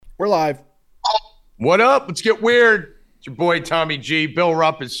We're live. What up? Let's get weird. It's your boy Tommy G. Bill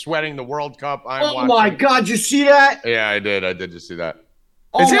Rupp is sweating the World Cup. I'm watching. My God, you see that? Yeah, I did. I did just see that.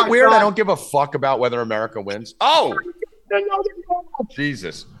 Oh Is it weird? God. I don't give a fuck about whether America wins. Oh,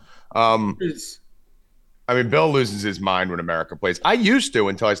 Jesus. I mean, Bill loses his mind when America plays. I used to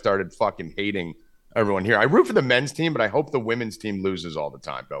until I started fucking hating everyone here. I root for the men's team, but I hope the women's team loses all the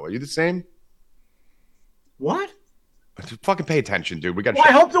time, Bill. Are you the same? What? Just fucking pay attention, dude. We got. Well,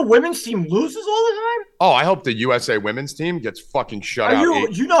 I hope the women's team loses all the time. Oh, I hope the USA women's team gets fucking shut out.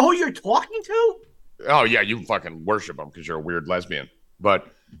 You know who you're talking to? Oh, yeah, you fucking worship them because you're a weird lesbian.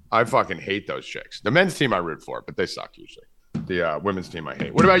 But I fucking hate those chicks. The men's team I root for, but they suck usually. The women's team I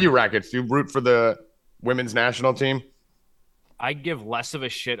hate. What about you, Rackets? Do you root for the women's national team? I give less of a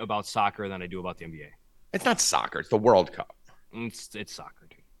shit about soccer than I do about the NBA. It's not soccer. It's the World Cup. It's soccer,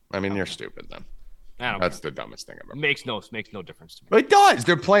 dude. I mean, you're stupid then. That's the dumbest thing ever. Makes no difference to me. But it does.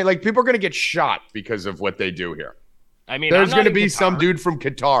 They're playing like people are going to get shot because of what they do here. I mean, there's going to be some dude from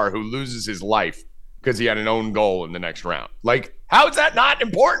Qatar who loses his life because he had an own goal in the next round. Like, how is that not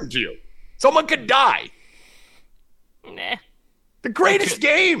important to you? Someone could die. Nah. The greatest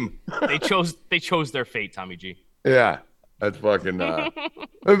game. They chose their fate, Tommy G. Yeah. That's fucking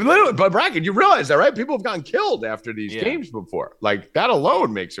literally, but Bracken, you realize that, right? People have gotten killed after these games before. Like, that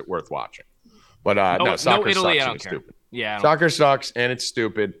alone makes it worth watching. But no, soccer Italy, sucks I and it's don't care. stupid. Yeah, soccer sucks and it's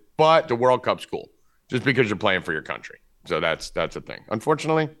stupid, but the World Cup's cool just because you're playing for your country. So that's a thing.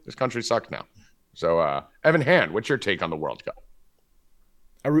 Unfortunately, this country sucks now. So Evan Hand, what's your take on the World Cup?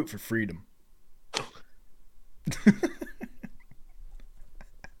 I root for freedom.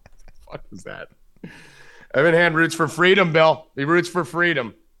 What was that? Evan Hand roots for freedom, Bill. He roots for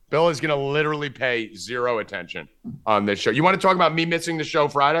freedom. Bill is going to literally pay zero attention on this show. You want to talk about me missing the show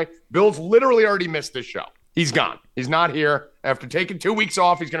Friday? Bill's literally already missed this show. He's gone. He's not here. After taking 2 weeks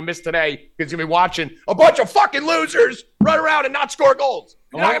off, he's going to miss today because he's going to be watching a bunch of fucking losers run around and not score goals.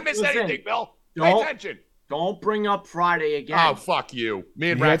 You're not going to miss anything, Bill. Pay attention. Don't bring up Friday again. Oh, fuck you.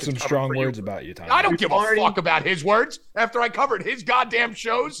 Me and He had Rackets some covered strong for words you. about you, Tom. I don't give a fuck about his words after I covered his goddamn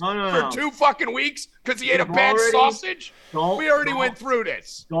shows for 2 fucking weeks because he ate a bad sausage. We already went through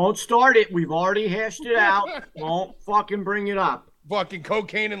this. Don't start it. We've already hashed it out. Don't fucking bring it up. Fucking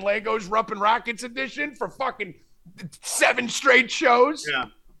cocaine and Legos Rupp and Rockets edition for fucking 7 straight shows. Yeah.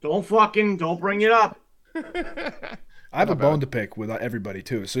 Don't bring it up. I have a bone to pick with everybody,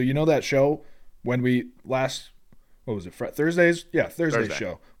 too. So you know that show when we what was it, Thursdays? Yeah, Thursday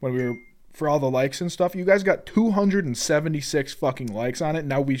show. When we were, for all the likes and stuff, you guys got 276 fucking likes on it.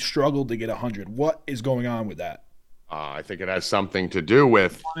 Now we struggled to get 100. What is going on with that? I think it has something to do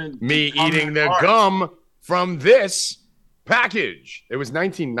with me eating the gum from this package. It was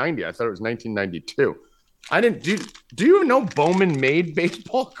 1990. I thought it was 1992. I didn't do you know Bowman made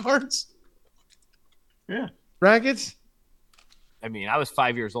baseball cards? Yeah. Rackets? I mean, I was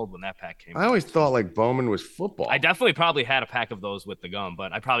 5 years old when that pack came. I always thought like Bowman was football. I definitely probably had a pack of those with the gum,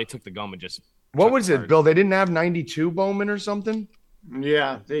 but I probably took the gum and just. What was it, Bill? They didn't have 92 Bowman or something?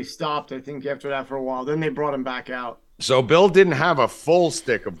 Yeah, they stopped, I think, after that for a while. Then they brought him back out. So Bill didn't have a full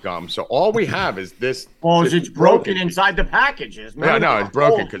stick of gum. So all we have is this. Well, it's broken inside the packages. Yeah, no, it's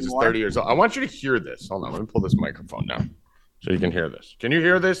broken because it's 30 years old. I want you to hear this. Hold on, let me pull this microphone down so you can hear this. Can you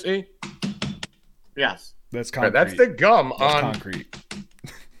hear this, E? Yes. That's concrete. That's the gum on concrete.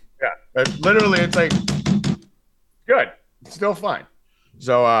 Yeah, literally, it's like good. It's still fine.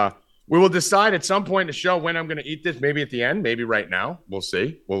 So we will decide at some point in the show when I'm going to eat this. Maybe at the end, maybe right now. We'll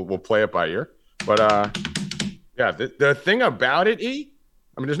see. We'll play it by ear. But yeah, the thing about it, E,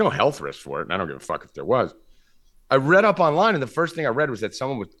 I mean, there's no health risk for it, and I don't give a fuck if there was. I read up online, and the first thing I read was that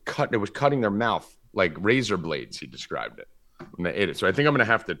someone was cutting their mouth like razor blades. He described it when they ate it. So I think I'm going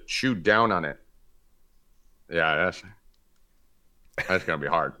to have to chew down on it. Yeah, that's going to be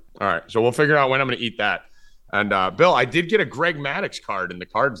hard. All right, so we'll figure out when I'm going to eat that. And, Bill, I did get a Greg Maddux card in the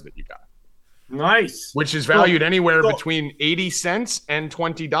cards that you got. Nice. Which is valued anywhere between 80 cents and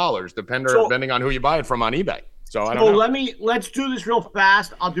 $20, depending on who you buy it from on eBay. So I don't know. Let's do this real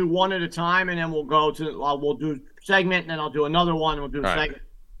fast. I'll do one at a time, and then we'll do segment, and then I'll do another one, and we'll do a segment. Right.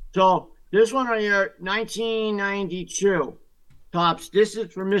 So this one right here, 1992. Tops. This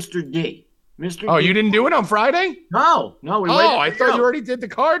is for Mr. D. Oh, you didn't do it on Friday? No. I thought you already did the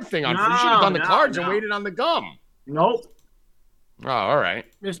card thing on. You should have done the cards and waited on the gum. Nope. Oh, all right.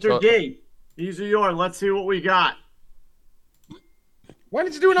 Mr. D, these are yours. Let's see what we got. Why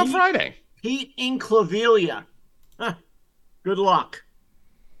did you do it on Friday? Pete Inclavilia. Good luck.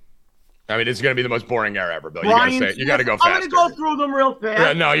 I mean, it's going to be the most boring era ever, Bill. You got to go faster. I'm going to go through them real fast.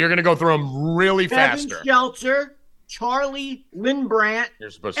 Yeah, no, you're going to go through them really Kevin faster. Shelter, Charlie Lindbrandt, You're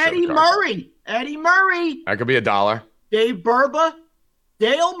supposed to Eddie Murray, That could be $1. Dave Burba,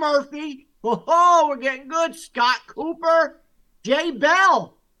 Dale Murphy. Oh, we're getting good. Scott Cooper, Jay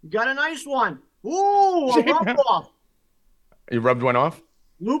Bell. You got a nice one. Ooh, a rub off. You rubbed one off?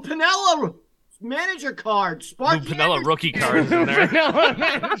 Lou Piniella, manager card. Sparky Lou Piniella rookie cards in there.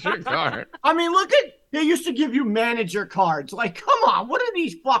 Manager card. I mean, look at, they used to give you manager cards. Like, come on, what are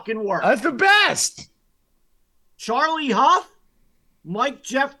these fucking worth? That's the best. Charlie Huff, Mike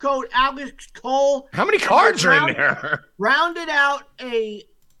Jeffcoat, Alex Cole. How many cards are in there? Rounded out a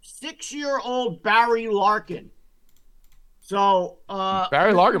 6-year-old Barry Larkin. So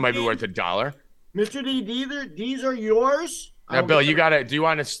Barry Larkin might be worth $1. Mr. D, these are yours. Now, Bill, you gotta. Do you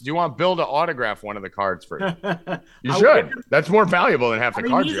want Bill to autograph one of the cards for you? You should. That's more valuable than half the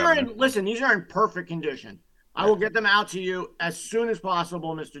cards. These are in perfect condition. I will get them out to you as soon as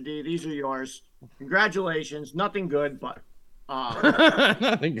possible, Mr. D. These are yours. Congratulations. Nothing good, but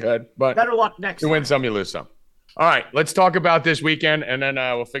nothing good. But better luck next time. You win some, you lose some. All right, let's talk about this weekend, and then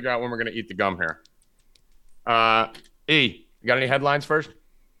we'll figure out when we're gonna eat the gum here. You got any headlines first?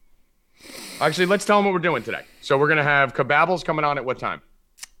 Actually, let's tell them what we're doing today. So we're gonna have Kababbles coming on at what time?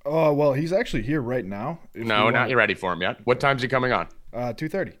 Oh, well, he's actually here right now. No, not you ready for him yet. What time's he coming on?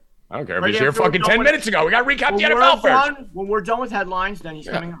 2:30. I don't care if he's here fucking 10 minutes ago. We got to recap the NFL first. When we're done with headlines, then he's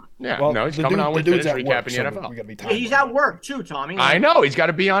coming on. Yeah, well, no, he's coming on with this recapping the NFL. He's at work too, Tommy. I know. He's got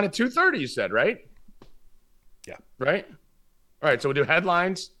to be on at 2:30, you said, right? Yeah. Right? All right, so we'll do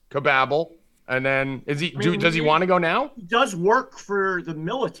headlines, Kababble, and then does he want to go now? He does work for the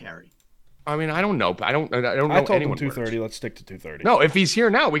military. I mean, I don't know. I don't know. I told him 2:30. Let's stick to 2:30. No, if he's here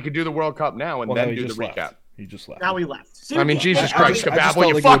now, we could do the World Cup now and then do the recap. Left. He just left. Now he left. See, I mean, Jesus Christ, Kababble,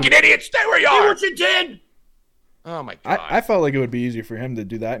 you fucking idiot! Stay where you are. See what you did. Oh my God. I felt like it would be easier for him to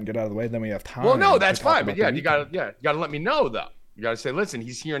do that and get out of the way. Then we have time. Well, no, that's fine. But you gotta let me know though. You gotta say, listen,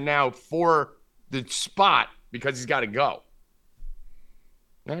 he's here now for the spot because he's got to go.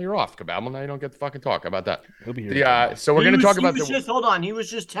 Now you're off, Kababble. Now you don't get to fucking talk. How about that? He'll be here. So we're gonna talk about hold on. He was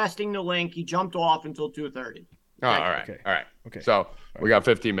just testing the link. He jumped off until 2:30. Oh, all right. Okay. All right. Okay. So we got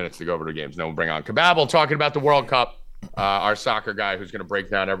 15 minutes to go over the games. Then we'll bring on Kababble talking about the World Cup. Our soccer guy who's going to break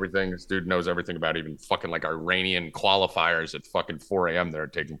down everything. This dude knows everything about even fucking like Iranian qualifiers at fucking 4 a.m. that are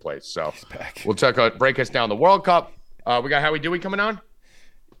taking place. So we'll break us down the World Cup. We got Howie Dewey coming on.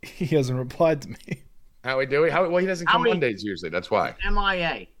 He hasn't replied to me. Howie Dewey? Well, he doesn't come Mondays usually. That's why.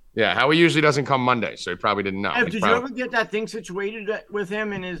 MIA. Yeah, Howie usually doesn't come Monday, so he probably didn't know. Did you ever get that thing situated with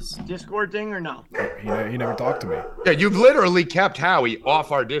him in his Discord thing or no? He never talked to me. Yeah, you've literally kept Howie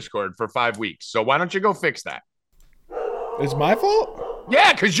off our Discord for 5 weeks. So why don't you go fix that? It's my fault?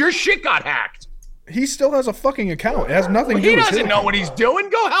 Yeah, because your shit got hacked. He still has a fucking account. It has nothing to do with He doesn't know what he's doing.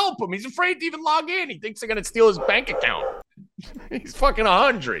 Go help him. He's afraid to even log in. He thinks they're going to steal his bank account. He's fucking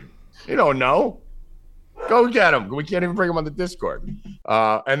 100. You don't know. Go get him. We can't even bring him on the Discord.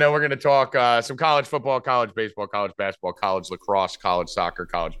 And then we're going to talk some college football, college baseball, college basketball, college lacrosse, college soccer,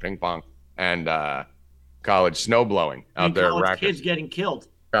 college ping pong, and college snowblowing out there. College kids getting killed.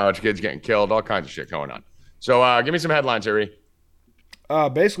 College kids getting killed. All kinds of shit going on. So give me some headlines, Harry.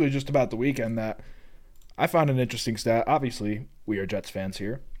 Basically just about the weekend that I found an interesting stat. Obviously, we are Jets fans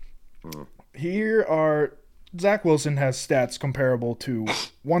here. Here are Zach Wilson has stats comparable to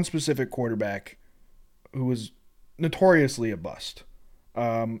one specific quarterback who was notoriously a bust,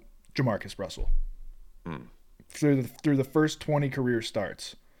 Jamarcus Russell. Through the first 20 career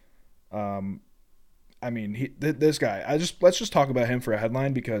starts. I mean, this guy. Let's just talk about him for a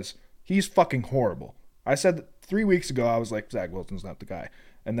headline because he's fucking horrible. I said 3 weeks ago I was like Zach Wilson's not the guy,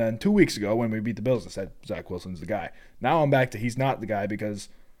 and then 2 weeks ago when we beat the Bills I said Zach Wilson's the guy. Now I'm back to he's not the guy because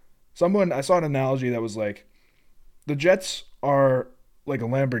I saw an analogy that was like the Jets are like a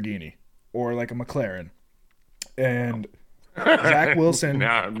Lamborghini or like a McLaren. And Zach Wilson.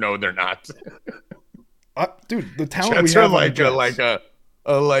 No, they're not. Dude, the talent Jets we have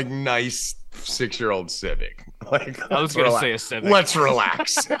are like a nice 6-year-old Civic. Like I was gonna say a Civic. Let's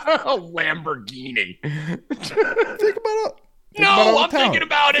relax. A Lamborghini. Think about it. I'm thinking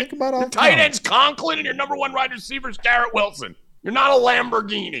about it. The tight end's Conklin and your number one wide receiver is Garrett Wilson. You're not a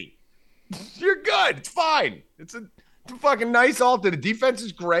Lamborghini. You're good. It's fine. It's a fucking nice Alta. The defense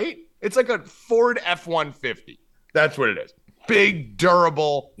is great. It's like a Ford F-150. That's what it is. Big,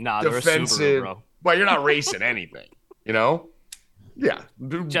 durable, defensive. They're a Subaru, bro. Well, you're not racing anything, you know? Yeah.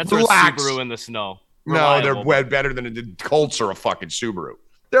 Jets are a Subaru in the snow. Reliable. No, they're better than the Colts are a fucking Subaru.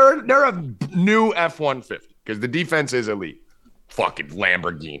 They're a new F-150 because the defense is elite. Fucking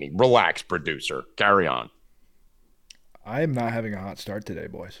Lamborghini. Relax, producer. Carry on. I am not having a hot start today,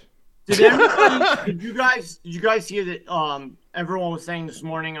 boys. Did you guys hear that? Everyone was saying this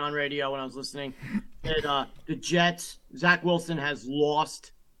morning on radio when I was listening that the Jets, Zach Wilson has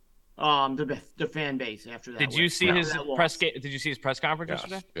lost the fan base after that. Did you see his Did you see his press conference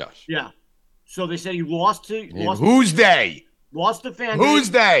yesterday? Yes. Yeah. So they said he lost Who's they? Lost the fan base. Who's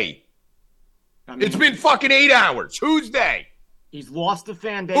they? I mean, It's been fucking 8 hours. Who's they? He's lost the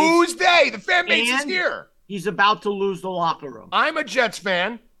fan base. Who's they? The fan base is And here. He's about to lose the locker room. I'm a Jets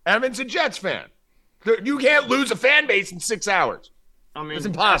fan. Evan's a Jets fan. You can't lose a fan base in 6 hours. I mean, It's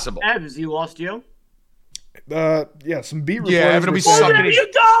impossible. Ev, has he lost you? Yeah, some beat reporters. Yeah, Evan will were be saying- sucking There his-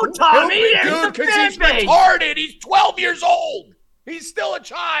 you go, Tommy. He'll be There's good the because fan he's base. retarded. He's 12 years old. He's still a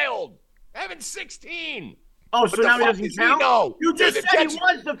child. Evan's 16. Oh, so What the now he fuck doesn't does he count? know? You just Dude, said he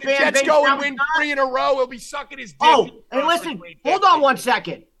was the fan Jets base. go now and he's win not. 3 in a row. He'll be sucking his dick. Oh, and listen, hold on one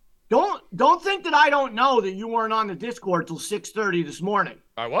second. Don't think that I don't know that you weren't on the Discord till 6:30 this morning.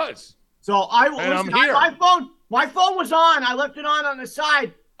 I was. So I'm here. My phone was on. I left it on the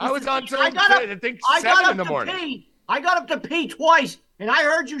side. I was on till I got up, I think I 7 got in the up to morning. pee. I got up to pee twice, and I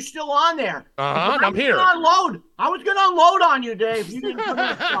heard you still on there. I'm here. I was gonna unload on you, Dave. You didn't come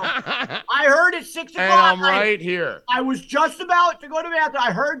in. So I heard at 6 o'clock. And I'm right here. I was just about to go to the bathroom.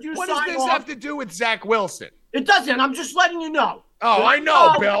 I heard you What sign does this off. have to do with Zach Wilson? It doesn't. I'm just letting you know. Oh, I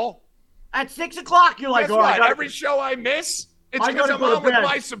know, Oh, Bill. At 6 o'clock, you're like, Guess all right, what? Every show I miss, it's I because gotta I'm go to on with bed.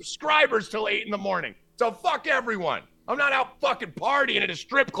 my subscribers till 8 in the morning. So fuck everyone. I'm not out fucking partying at a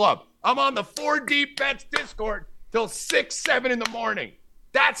strip club. I'm on the 4 Deep Bets Discord till 6, 7 in the morning.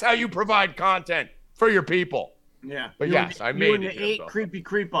 That's how you provide content for your people. Yeah. But You yes, and- I you made and it the here, 8 Bill. creepy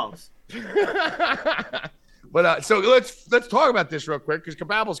creepos. But so let's talk about this real quick because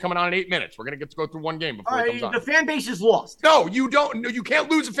Kababel's coming on in 8 minutes. We're gonna get to go through one game before All he right, comes on. the fan base is lost. No, you don't. No, you can't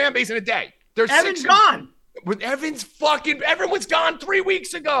lose a fan base in a day. There's Evan's 6 gone. With everyone's gone 3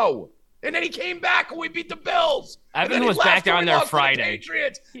 weeks ago. And then he came back and we beat the Bills. And Evan then he was left back and down we there lost to the Friday.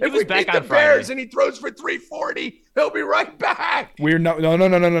 Patriots. He If was we back beat the on Friday. Bears and he throws for 340, he'll be right back. We're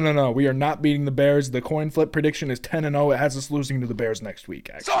no. We are not beating the Bears. The coin flip prediction is 10-0. It has us losing to the Bears next week.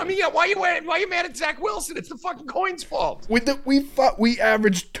 Actually, So I mean, yeah, why you mad at Zach Wilson? It's the fucking coin's fault. we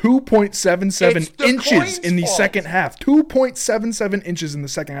averaged 2.77 It's the inches coin's in the fault. second half. 2.77 inches in the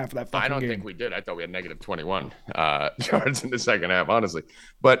second half of that fucking I don't game. think we did. I thought we had negative 21 yards in the second half, honestly.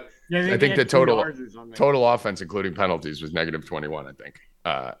 But Yeah, they I think the had 2 total yards or something. total offense, including penalties, was negative 21. I think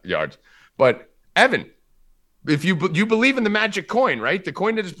yards. But Evan, if you believe in the magic coin, right? The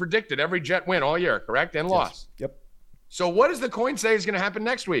coin that is predicted every Jet win all year, correct, and loss. Yep. So what does the coin say is going to happen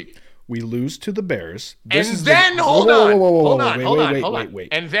next week? We lose to the Bears. And then hold on. Wait.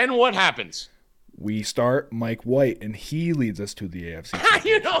 And then what happens? We start Mike White, and he leads us to the AFC.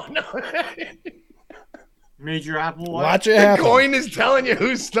 You don't know. Major Apple. Watch. Watch it The happen. coin is telling you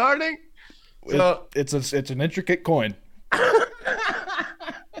who's starting. So, It's an intricate coin.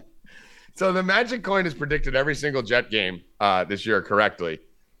 So the magic coin has predicted every single Jet game this year correctly.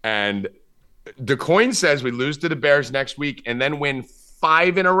 And the coin says we lose to the Bears next week and then win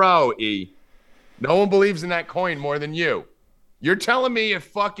 5 in a row, E. No one believes in that coin more than you. You're telling me if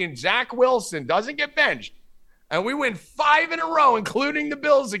fucking Zach Wilson doesn't get benched and we win 5 in a row, including the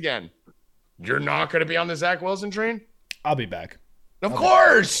Bills again, you're not going to be on the Zach Wilson train? I'll be back. Of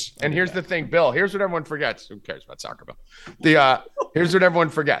course. And here's the thing, Bill. Here's what everyone forgets. Who cares about soccer, Bill? Here's what everyone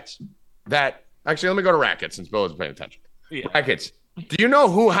forgets. That actually, let me go to Rackets since Bill isn't paying attention. Yeah. Rackets. Do you know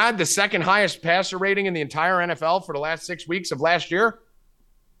who had the second highest passer rating in the entire NFL for the last 6 weeks of last year?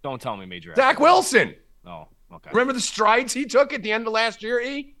 Don't tell me, Major. Zach Wilson. Oh, okay. Remember the strides he took at the end of last year,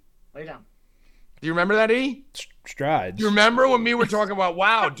 E? Lay down. Do you remember that, E? Strides. Do you remember when we were talking about,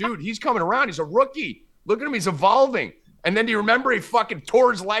 wow, dude, he's coming around. He's a rookie. Look at him. He's evolving. And then do you remember he fucking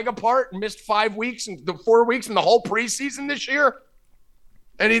tore his leg apart and missed 5 weeks and the 4 weeks in the whole preseason this year?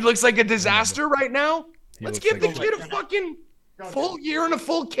 And he looks like a disaster right now? Let's give the kid a fucking full year and a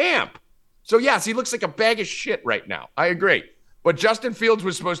full camp. So, yes, he looks like a bag of shit right now. I agree. But Justin Fields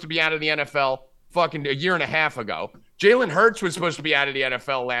was supposed to be out of the NFL fucking a year and a half ago. Jalen Hurts was supposed to be out of the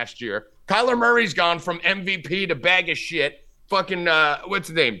NFL last year. Kyler Murray's gone from MVP to bag of shit. Fucking, what's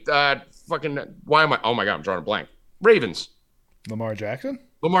the name? Why am I? Oh, my God, I'm drawing a blank. Ravens. Lamar Jackson?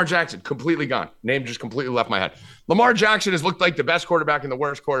 Lamar Jackson, completely gone. Name just completely left my head. Lamar Jackson has looked like the best quarterback and the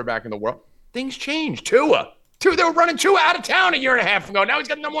worst quarterback in the world. Things changed. Tua, they were running Tua out of town a year and a half ago. Now he's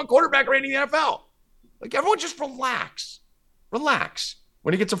got the number 1 quarterback rating in the NFL. Like, everyone just relax. Relax.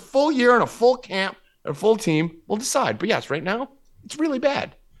 When he gets a full year and a full camp and a full team, we'll decide. But yes, right now, it's really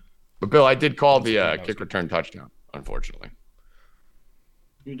bad. But, Bill, I did call the kick return touchdown, unfortunately.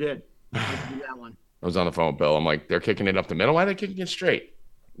 You did. I did that one. I was on the phone with Bill. I'm like, they're kicking it up the middle. Why are they kicking it straight?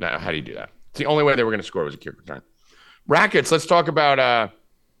 No, how do you do that? It's the only way they were going to score was a kick return. Rackets, let's talk about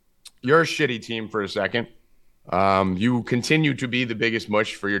your shitty team for a second. You continue to be the biggest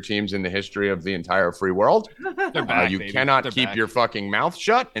mush for your teams in the history of the entire free world. They're back, you baby. cannot They're keep back. your fucking mouth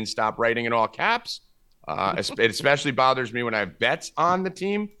shut and stop writing in all caps. It especially bothers me when I have bets on the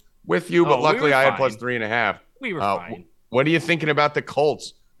team with you, but luckily I had plus 3.5. We were fine. What are you thinking about the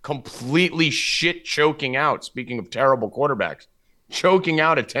Colts completely shit choking out? Speaking of terrible quarterbacks, choking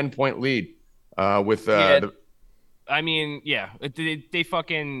out a 10-point lead with I mean, yeah, they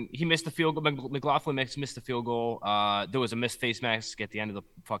fucking he missed the field goal. McLaughlin missed the field goal. There was a missed face mask at the end of the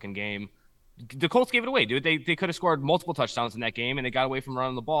fucking game. The Colts gave it away, dude. They could have scored multiple touchdowns in that game, and they got away from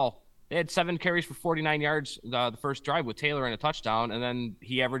running the ball. They had 7 carries for 49 yards the first drive with Taylor and a touchdown, and then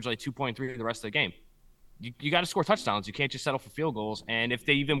he averaged like 2.3 the rest of the game. You got to score touchdowns. You can't just settle for field goals. And if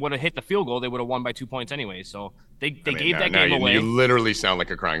they even would have hit the field goal, they would have won by 2 points anyway. So they gave that game away. You literally sound like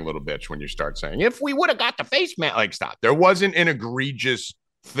a crying little bitch when you start saying, if we would have got the face mask, like, stop. There wasn't an egregious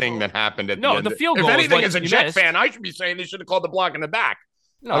thing that happened at the end. No, the field goal. If anything, is as a Jet fan, I should be saying they should have called the block in the back.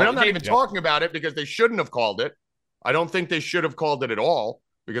 No, I mean, I'm not even talking about it because they shouldn't have called it. I don't think they should have called it at all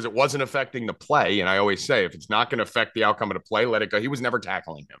because it wasn't affecting the play. And I always say, if it's not going to affect the outcome of the play, let it go. He was never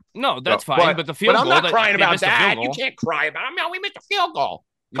tackling him. No, that's fine. But the field goal. But I'm not crying about that. You can't cry about it. I mean, we missed a field goal.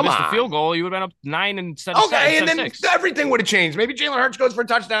 Come on. The field goal, you would have been up 9 instead of 6. Okay, and then 6. Everything would have changed. Maybe Jalen Hurts goes for a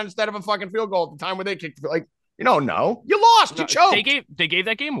touchdown instead of a fucking field goal at the time where they kicked. Like, you don't know. You lost. You choked. They gave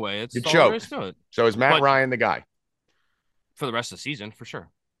that game away. You choked. So is Matt Ryan the guy for the rest of the season for sure?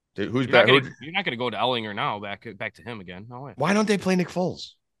 Who's better? You're not going to go to Ellinger now. Back to him again. No way. Why don't they play Nick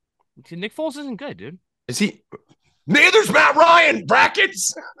Foles? Nick Foles isn't good, dude. Is he? Neither's Matt Ryan.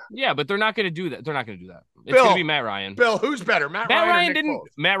 Brackets. Yeah, but they're not going to do that. They're not going to do that. It's going to be Matt Ryan. Bill, who's better, Matt Ryan didn't. Foles?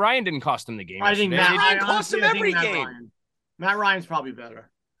 Matt Ryan didn't cost him the game. I think Matt Ryan cost him every game. Matt Ryan's probably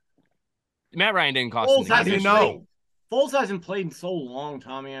better. Matt Ryan didn't cost him the game. Foles hasn't played in so long,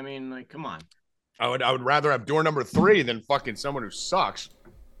 Tommy. I mean, like, come on. I would rather have door number 3 than fucking someone who sucks.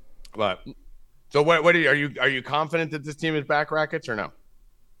 But so what are you confident that this team is back, Rackets, or no?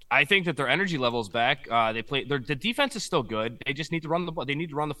 I think that their energy level's back. The defense is still good. They just need to run the ball. They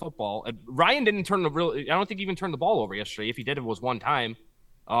need to run the football. Ryan didn't turn I don't think he even turned the ball over yesterday. If he did, it was one time.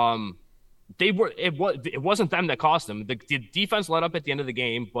 It wasn't them that cost them. The defense let up at the end of the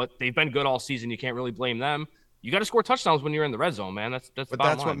game, but they've been good all season. You can't really blame them. You got to score touchdowns when you're in the red zone, man. That's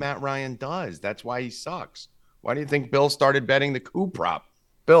what Matt Ryan does. That's why he sucks. Why do you think Bill started betting the coup prop?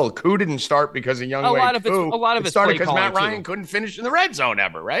 Bill, coup didn't start because of Young Wei Koo. A lot of it started because Matt Ryan couldn't finish in the red zone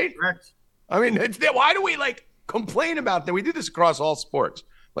ever, right? Correct. I mean, why do we complain about that? We do this across all sports.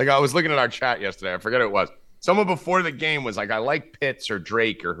 Like, I was looking at our chat yesterday. I forget who it was. Someone before the game was like, I like Pitts or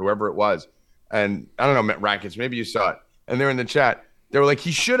Drake or whoever it was. And I don't know, Rackets, maybe you saw it. And they're in the chat. They were like,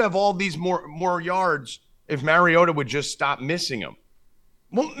 he should have all these more yards if Mariota would just stop missing them.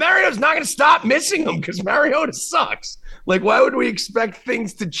 Well, Mariota's not going to stop missing them because Mariota sucks. Like, why would we expect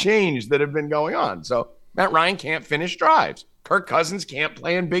things to change that have been going on? So Matt Ryan can't finish drives. Kirk Cousins can't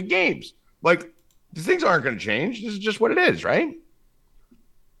play in big games. Like, these things aren't going to change. This is just what it is, right?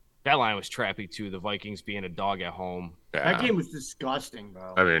 That line was trappy, too. The Vikings being a dog at home. Yeah. That game was disgusting,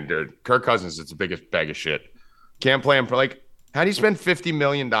 bro. I mean, dude, Kirk Cousins, it's the biggest bag of shit. Can't play him for, like, how do you spend $50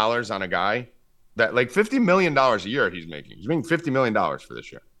 million on a guy that, like, $50 million a year he's making? He's making $50 million for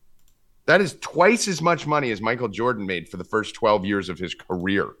this year. That is twice as much money as Michael Jordan made for the first 12 years of his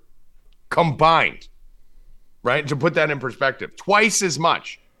career combined, right? To put that in perspective, twice as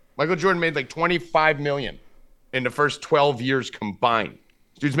much. Michael Jordan made like $25 million in the first 12 years combined.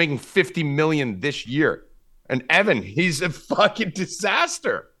 Dude's making $50 million this year. And Evan, he's a fucking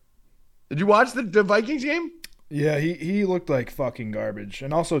disaster. Did you watch the Vikings game? Yeah, he looked like fucking garbage.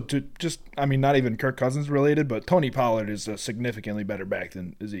 And also, not even Kirk Cousins related, but Tony Pollard is a significantly better back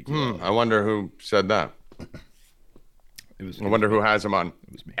than Ezekiel. I wonder who said that. I wonder who has him on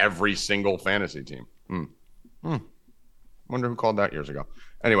every single fantasy team. Wonder who called that years ago.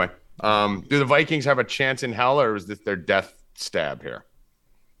 Anyway, do the Vikings have a chance in hell, or is this their death stab here?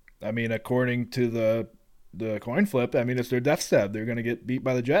 I mean, according to the coin flip, I mean, it's their death stab. They're going to get beat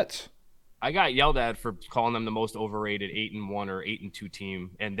by the Jets. I got yelled at for calling them the most overrated 8-1 or 8-2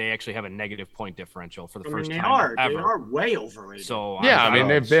 team, and they actually have a negative point differential for the first time ever. They are way overrated. So yeah, I mean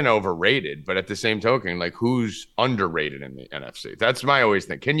they've been overrated, but at the same token, like, who's underrated in the NFC? That's my always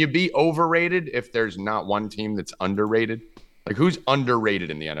think. Can you be overrated if there's not one team that's underrated? Like, who's underrated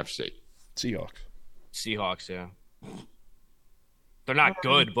in the NFC? Seahawks, yeah. They're not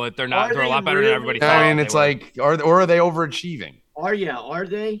good, but they're not. They're a lot better than everybody thought. I mean, it's like, are they overachieving? Are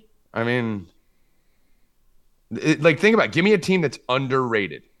they? I mean, Like, think about it. Give me a team that's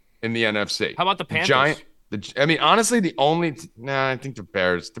underrated in the NFC. How about the Panthers? Honestly, I think the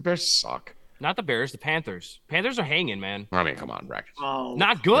Bears. The Bears suck. Not the Bears, the Panthers. Panthers are hanging, man. I mean, come on, brackets. Oh,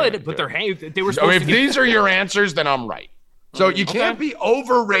 Not good, but they're hanging. They were supposed if these are your answers, then I'm right. So you can't be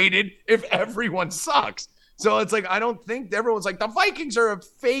overrated if everyone sucks. So it's like, I don't think everyone's like, the Vikings are a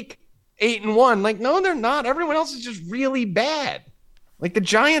fake 8-1. Like, no, they're not. Everyone else is just really bad. Like, the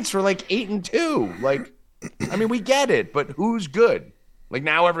Giants are like 8-2. Like, I mean, we get it, but who's good? Like,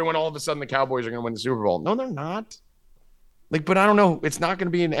 now everyone, all of a sudden, the Cowboys are going to win the Super Bowl. No, they're not. Like, but I don't know. It's not going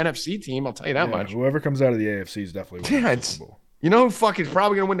to be an NFC team. I'll tell you that much. Whoever comes out of the AFC is definitely winning the Super Bowl. You know who fucking is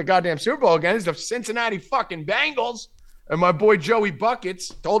probably going to win the goddamn Super Bowl again is the Cincinnati fucking Bengals. And my boy Joey Buckets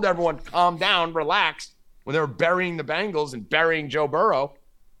told everyone, calm down, relax, when they were burying the Bengals and burying Joe Burrow.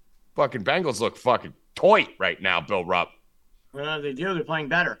 Fucking Bengals look fucking toy right now, Bill Rupp. Well, they do. They're playing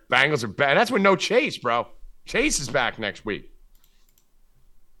better. Bengals are bad. That's with no Chase, bro. Chase is back next week.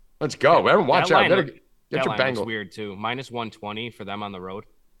 Let's go. Everyone watch out. Get your Bengals. Weird, too. -120 for them on the road.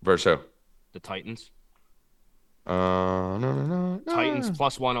 Versus who? The Titans. No. Titans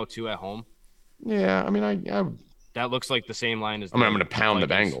 +102 at home. Yeah, I mean, that looks like the same line as I'm going to pound the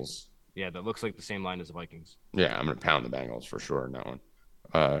Vikings. Bengals. Yeah, that looks like the same line as the Vikings. Yeah, I'm going to pound the Bengals for sure in that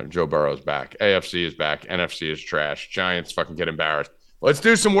one. Joe Burrow's back. AFC is back. NFC is trash. Giants fucking get embarrassed. Let's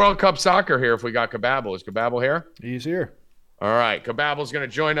do some World Cup soccer here if we got Kababble. Is Kababble here? He's here. All right. Kababble's going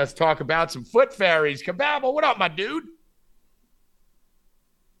to join us, talk about some foot fairies. Kababble, what up, my dude?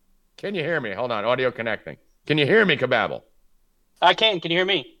 Can you hear me? Hold on. Audio connecting. Can you hear me, Kababble? I can. Can you hear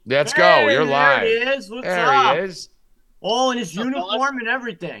me? Let's go. You're live. There he is. What's there up? He is. Oh, in his uniform and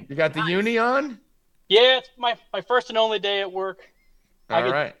everything. You got the uni on? Yeah, it's my first and only day at work. All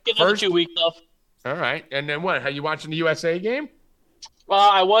right. Get another 2 weeks off. All right. And then what? Are you watching the USA game? Well,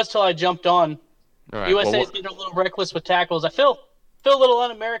 I was till I jumped on. All right. USA's getting a little reckless with tackles. I feel a little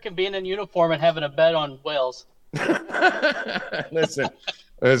un-American being in uniform and having a bet on Wales. Listen.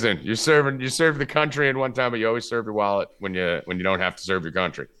 You serve the country in one time, but you always serve your wallet when you don't have to serve your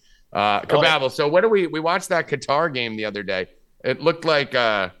country. Kababble. So what do we watched that Qatar game the other day? It looked like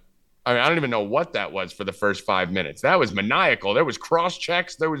I don't even know what that was for the first 5 minutes. That was maniacal. There was cross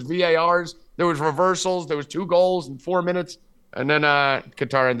checks, there was VARs, there was reversals, there was 2 goals in 4 minutes, and then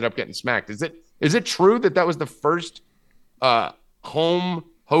Qatar ended up getting smacked. Is it true that was the first home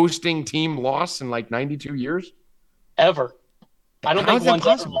hosting team loss in like 92 years? Ever. I don't think one's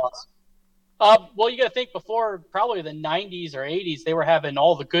ever lost. Well, you got to think before probably the 90s or 80s, they were having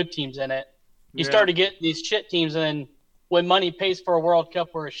all the good teams in it. You started getting these shit teams, and then when money pays for a World Cup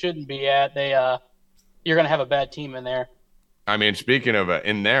where it shouldn't be at, you're going to have a bad team in there. I mean, speaking of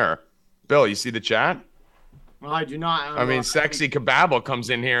in there, Bill, you see the chat? Well, I do not. I mean, sexy Kababble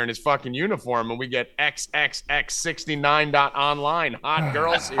comes in here in his fucking uniform, and we get XXX69.online. Hot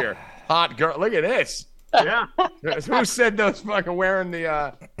girls here. Hot girl. Look at this. Yeah. Who said those fucking wearing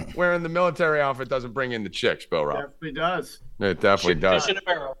the military outfit doesn't bring in the chicks, Bill Rob? Definitely does. It definitely does. Fish in a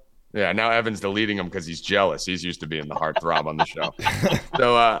barrel. Yeah, now Evan's deleting him because he's jealous. He's used to being the heartthrob on the show.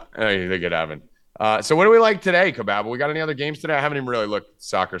 So, hey, look at Evan. So what do we like today, Kababble? We got any other games today? I haven't even really looked at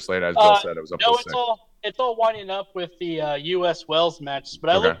soccer slate, as Bill said. It was up to 6. It's all winding up with the U.S. Wales matches, but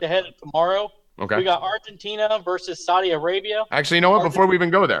I looked ahead at tomorrow. Okay. We got Argentina versus Saudi Arabia. Actually, you know what? Before we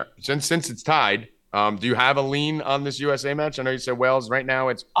even go there, since it's tied, do you have a lean on this USA match? I know you said Wales. Right now,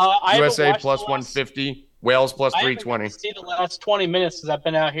 it's USA plus 150, Wales plus 320. I haven't seen the last 20 minutes because I've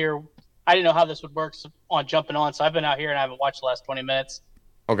been out here. I didn't know how this would work on jumping on, so I've been out here and I haven't watched the last 20 minutes.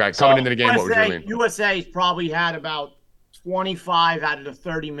 Okay, coming into the game, what was your lean? USA's probably had about 25 out of the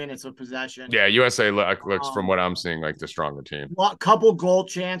 30 minutes of possession. Yeah, USA looks from what I'm seeing like the stronger team. A couple goal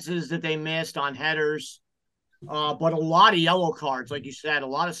chances that they missed on headers, but a lot of yellow cards, like you said, a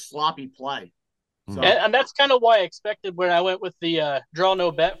lot of sloppy play. So. And that's kind of why I expected when I went with the draw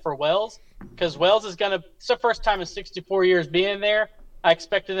no bet for Wales, because Wales is going to – it's the first time in 64 years being there. I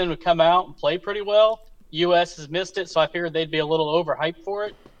expected them to come out and play pretty well. U.S. has missed it, so I figured they'd be a little overhyped for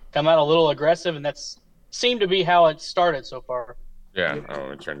it, come out a little aggressive, and that's seemed to be how it started so far. Yeah, I'm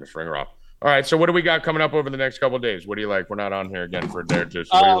going to turn this ringer off. All right, so what do we got coming up over the next couple of days? What do you like? We're not on here again for a day or two,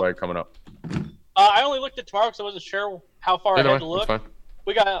 so what do you like coming up? I only looked at tomorrow because I wasn't sure how far I had to look. That's fine.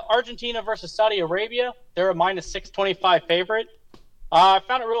 We got Argentina versus Saudi Arabia. They're a -625 favorite. I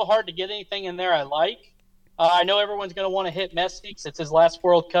found it real hard to get anything in there I like. I know everyone's going to want to hit Messi because it's his last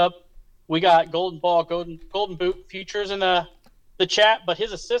World Cup. We got Golden Ball, Golden Boot futures in the chat, but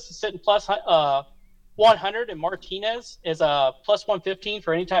his assist is sitting plus 100, and Martinez is a plus 115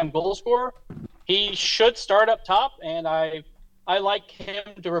 for anytime goal scorer. He should start up top, and I I like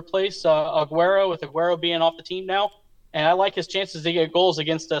him to replace Aguero, with Aguero being off the team now. And I like his chances to get goals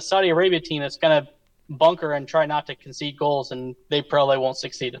against a Saudi Arabia team that's going to bunker and try not to concede goals, and they probably won't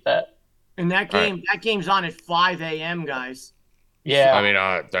succeed at that. And that game's on at 5 a.m., guys. Yeah. I mean,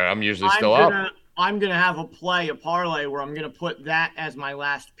 I'm usually still up. I'm going to have a parlay where I'm going to put that as my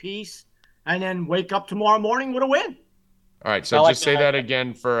last piece and then wake up tomorrow morning with a win. All right, so just say that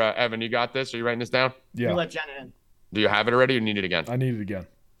again for Evan. You got this? Are you writing this down? Yeah. We'll let Jenna in. Do you have it already or need it again? I need it again.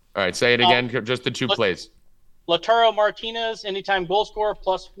 All right, say it again. Just the two plays. Lautaro Martinez, anytime goal scorer,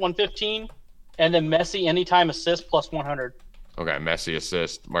 plus 115. And then Messi, anytime assist, plus 100. Okay, Messi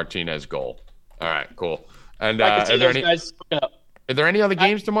assist, Martinez goal. All right, cool. And I can see are there those guys hooking up. Are there any other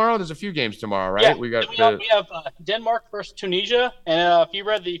games tomorrow? There's a few games tomorrow, right? Yeah, we have Denmark versus Tunisia. And if you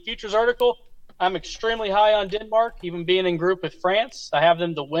read the futures article, I'm extremely high on Denmark, even being in group with France. I have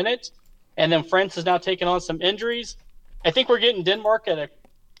them to win it. And then France is now taking on some injuries. I think we're getting Denmark at a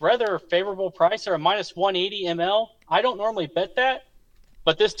rather favorable price, or a minus 180 ML. I don't normally bet that,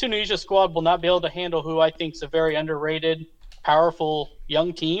 but this Tunisia squad will not be able to handle who I think is a very underrated, powerful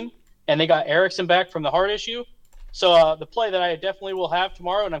young team. And they got Eriksen back from the heart issue. So the play that I definitely will have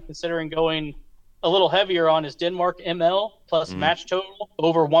tomorrow, and I'm considering going a little heavier on, is Denmark ML plus match total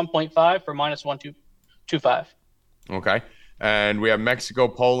over 1.5 for minus 1.25. Okay. And we have Mexico,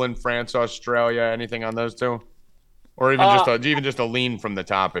 Poland, France, Australia. Anything on those two? Or even just a lean from the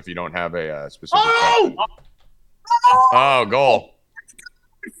top if you don't have a specific. Oh, goal.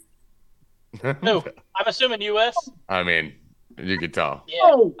 No, I'm assuming U.S. I mean, you could tell.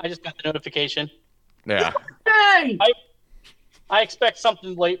 Yeah, I just got the notification. Yeah. Hey! I expect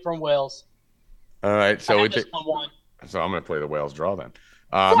something late from Wales. All right, so So I'm going to play the Wales draw then.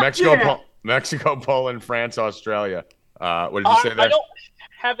 Mexico, Poland, France, Australia. What did you say there? I don't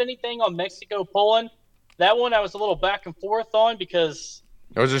have anything on Mexico, Poland. That one I was a little back and forth on because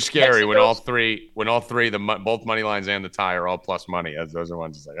those are scary when all three, both money lines and the tie are all plus money. As those are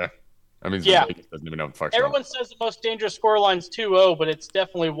ones like, I mean, Vegas doesn't even know what the fuck's everyone says the most dangerous score line's 2-0, but it's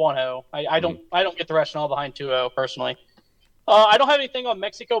definitely 1-0. I don't get the rationale behind 2-0 personally. I don't have anything on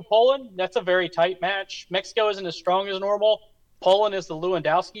Mexico, Poland. That's a very tight match. Mexico isn't as strong as normal. Poland is the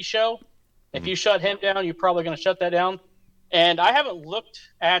Lewandowski show. If you shut him down, you're probably going to shut that down. And I haven't looked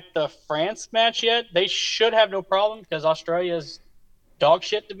at the France match yet. They should have no problem because Australia's dog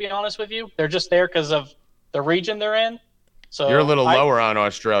shit, to be honest with you. They're just there because of the region they're in. So you're a little lower on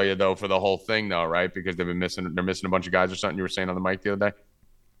Australia, though, for the whole thing, though, right? Because they're missing a bunch of guys or something you were saying on the mic the other day?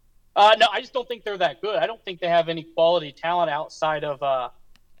 No, I just don't think they're that good. I don't think they have any quality talent outside of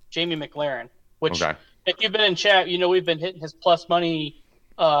Jamie McLaren, which if you've been in chat, we've been hitting his plus money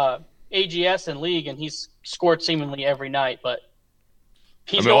AGS and league, and he's scored seemingly every night. But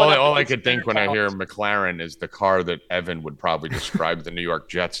all I could think when I hear McLaren is the car that Evan would probably describe the New York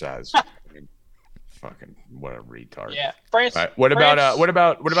Jets as. I mean, fucking what a retard. Yeah, France. Right. What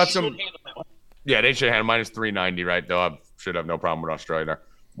about some? Yeah, they should have minus 390, right? Should have no problem with Australia there.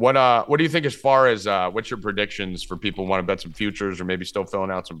 What do you think as far as what's your predictions for people who want to bet some futures or maybe still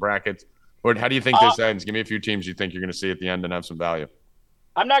filling out some brackets? Or how do you think this ends? Give me a few teams you think you're going to see at the end and have some value.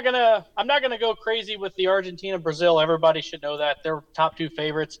 I'm not gonna go crazy with the Argentina Brazil. Everybody should know that they're top two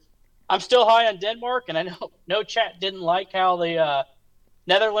favorites. I'm still high on Denmark, and I know no chat didn't like how the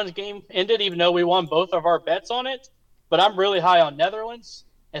Netherlands game ended, even though we won both of our bets on it. But I'm really high on Netherlands,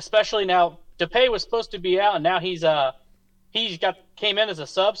 especially now. Depay was supposed to be out, and now came in as a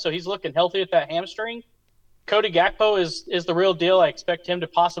sub, so he's looking healthy with that hamstring. Cody Gakpo is the real deal. I expect him to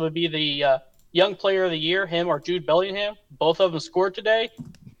possibly be the young player of the year, him or Jude Bellingham. Both of them scored today.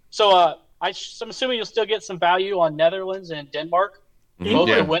 So I'm assuming you'll still get some value on Netherlands and Denmark. Both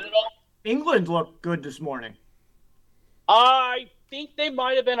to win it all. England looked good this morning. I think they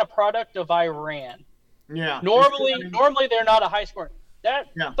might have been a product of Iran. Yeah. Normally they're not a high scorer.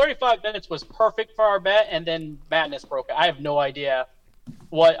 35 minutes was perfect for our bet, and then madness broke out. I have no idea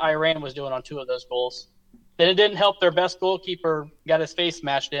what Iran was doing on two of those goals. Then it didn't help their best goalkeeper got his face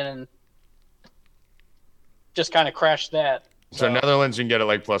smashed in and just kind of crashed that. So Netherlands, you can get it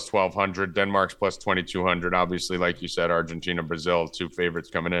like plus 1,200. Denmark's plus 2,200. Obviously, like you said, Argentina, Brazil, two favorites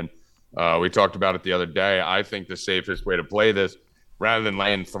coming in. We talked about it the other day. I think the safest way to play this, rather than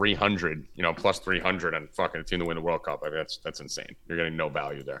laying 300, plus 300 and fucking a team to win the World Cup, I mean, that's insane. You're getting no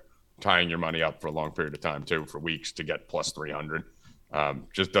value there. Tying your money up for a long period of time, too, for weeks to get plus 300.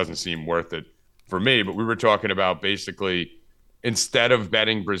 Just doesn't seem worth it for me. But we were talking about basically, instead of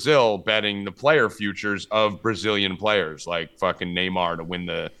betting Brazil, betting the player futures of Brazilian players like fucking Neymar to win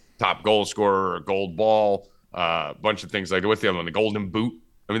the top goal scorer or gold ball, a bunch of things like what's the other one, the golden boot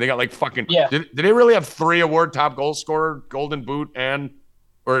I mean, they got like fucking. Yeah. Did they really have 3 award top goal scorer, Golden Boot,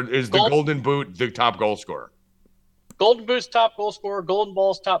 or is the Golden Boot the top goal scorer? Golden Boot's top goal scorer, Golden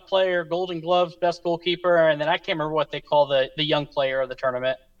Ball's top player, Golden Gloves best goalkeeper, and then I can't remember what they call the young player of the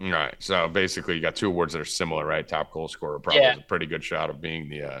tournament. All right. So basically, you got 2 awards that are similar, right? Top goal scorer probably has a pretty good shot of being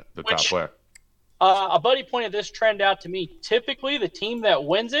the top player. A buddy pointed this trend out to me. Typically, the team that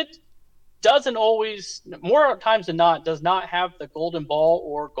wins it doesn't always, more times than not, does not have the Golden Ball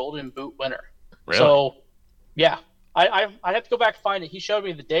or Golden Boot winner. Really? So, yeah, I'd have to go back and find it. He showed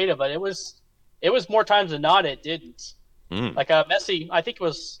me the data, but it was more times than not it didn't. Like Messi, I think it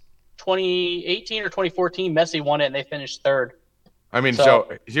was 2018 or 2014. Messi won it, and they finished 3rd. I mean, so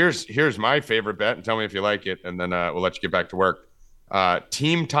here's my favorite bet, and tell me if you like it, and then we'll let you get back to work.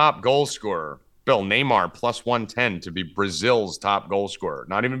 Team top goal scorer. Bill, Neymar plus 110 to be Brazil's top goal scorer.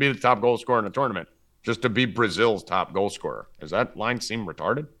 Not even be the top goal scorer in a tournament, just to be Brazil's top goal scorer. Does that line seem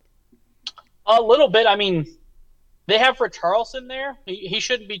retarded? A little bit. I mean, they have Richarlison there. He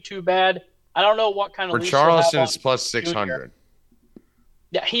shouldn't be too bad. I don't know what kind of Richarlison is plus 600.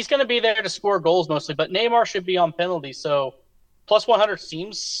 Yeah, he's going to be there to score goals mostly, but Neymar should be on penalties. So plus 100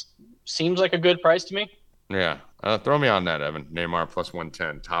 seems like a good price to me. Yeah, throw me on that, Evan. Neymar plus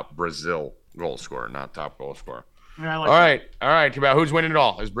 110, top Brazil goal scorer, not top goal scorer. Yeah, all right, Cabal. Who's winning it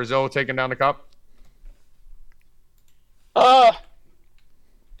all? Is Brazil taking down the cup?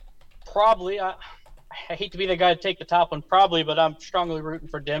 Probably. I hate to be the guy to take the top one, probably, but I'm strongly rooting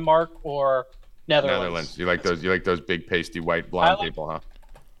for Denmark or Netherlands. You like those big pasty white blonde people, huh?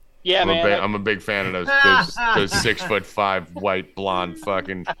 Yeah, I'm a big fan of those 6'5" white blonde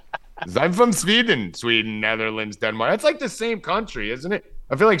fucking. I'm from Sweden, Netherlands, Denmark. That's like the same country, isn't it?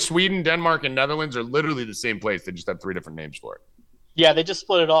 I feel like Sweden, Denmark, and Netherlands are literally the same place. They just have 3 different names for it. Yeah, they just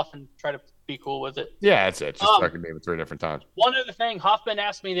split it off and try to be cool with it. Yeah, that's it. Just fucking name it 3 different times. One other thing, Hoffman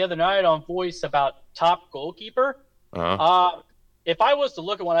asked me the other night on Voice about top goalkeeper. If I was to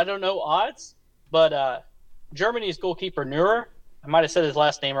look at one, I don't know odds, but Germany's goalkeeper Neuer, I might have said his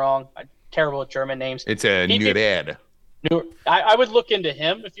last name wrong. I'm terrible at German names. It's a Neuer. I would look into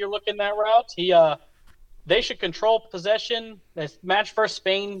him if you're looking that route. They should control possession. This match for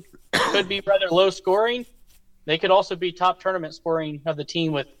Spain could be rather low scoring. They could also be top tournament scoring of the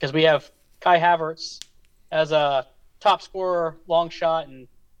team because we have Kai Havertz as a top scorer, long shot, and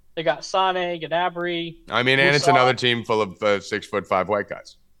they got Sane, Gnabry. I mean, and it's another team full of 6'5" white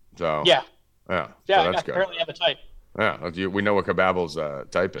guys. So yeah, so that's good. Apparently have a type. Yeah, we know what Kababel's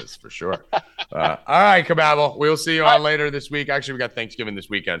type is for sure. All right, Kababel, we'll see you on later this week. Actually, we got Thanksgiving this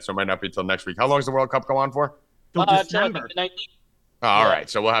weekend, so it might not be until next week. How long does the World Cup go on for? December. All right,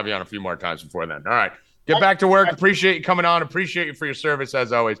 so we'll have you on a few more times before then. All right, get back to work. Appreciate you coming on. Appreciate you for your service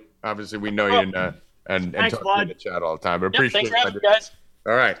as always. Obviously, we know you and thanks, talk to you in the chat all the time. But appreciate thanks for having me, guys.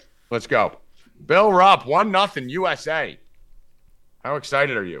 All right, let's go. Bill Rupp, 1-0 USA. How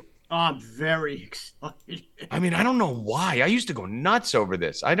excited are you? I'm very excited. I mean, I don't know why. I used to go nuts over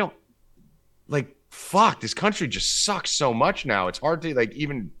this. I don't fuck, this country just sucks so much now. It's hard to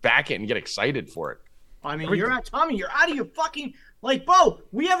even back it and get excited for it. I mean, you're out of your fucking Bo,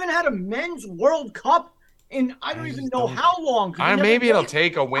 we haven't had a men's World Cup in I don't even know how long. Maybe it'll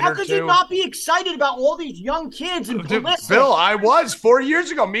take a win or two. How could you not be excited about all these young kids and Bill, I was 4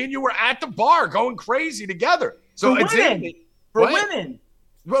 years ago. Me and you were at the bar going crazy together. So for women. For women.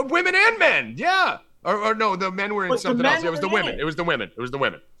 Women and men, yeah. Or no, the men were in something else. It was the women. It was the women. It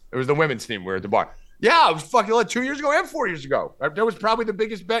was the women's team. We were at the bar. Yeah, it was fucking 2 years ago and 4 years ago. That was probably the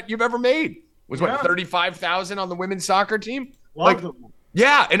biggest bet you've ever made. Was 35,000 on the women's soccer team?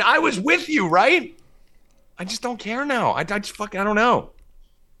 Yeah, and I was with you, right? I just don't care now. I don't know.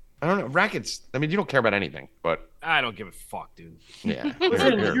 I don't know. Rackets. I mean, you don't care about anything, but I don't give a fuck, dude. Yeah.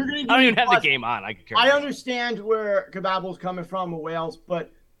 Listen, I don't even have the game on. I could care. I understand where Kababel's coming from with Wales,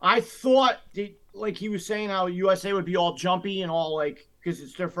 but I thought he was saying how USA would be all jumpy and all because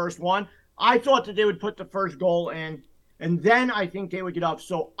it's their first one. I thought that they would put the first goal in, and then I think they would get up.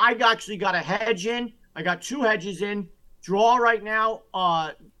 So I actually got a hedge in. I got 2 hedges in. Draw right now.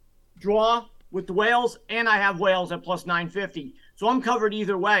 Draw with the Wales, and I have Wales at plus 950. So I'm covered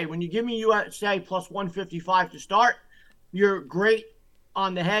either way. When you give me USA plus 155 to start, you're great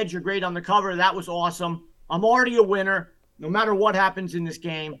on the hedge. You're great on the cover. That was awesome. I'm already a winner. No matter what happens in this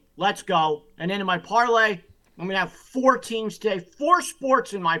game, let's go. And then in my parlay, I'm going to have 4 teams today, 4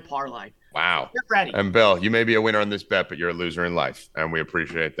 sports in my parlay. Wow. Get ready. And Bill, you may be a winner on this bet, but you're a loser in life. And we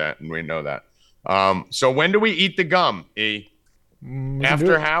appreciate that. And we know that. So when do we eat the gum, E?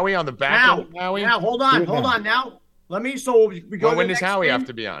 After Howie on the back end of Howie? Now, hold on. Now, let me, so we go when does Howie have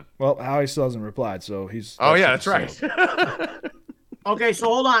to be on? Well, Howie still hasn't replied, so he's... Oh, yeah, that's right. Okay, so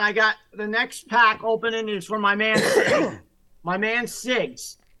hold on. I got the next pack opening is for my man my man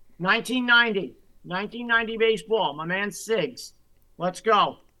Siggs. 1990 baseball. My man Siggs. Let's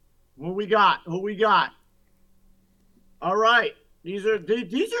go. Who we got? All right. These are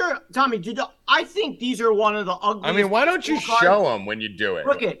Tommy. I think these are one of the ugliest. I mean, why don't you show them when you do it?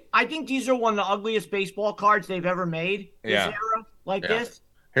 Look it. I think these are one of the ugliest baseball cards they've ever made. This era, like this.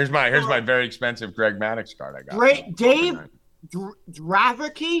 Here's my very expensive Greg Maddux card I got. Great, Dave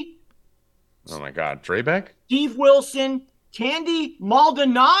Draverky. Oh my God, Drabek. Steve Wilson. Candy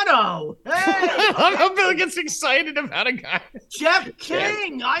Maldonado. Hey, I'm Bill gets excited about a guy. Jeff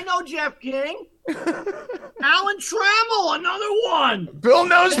King. I know Jeff King. Alan Trammell, another one. Bill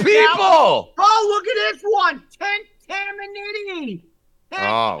knows people. Oh, look at this one. Tamanini.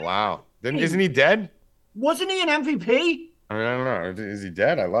 Oh, wow. Isn't he dead? Wasn't he an MVP? I mean, I don't know. Is he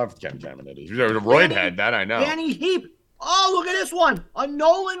dead? I love Ken Tamanini. He was a roid head, that I know. Danny Heap. Oh, look at this one. A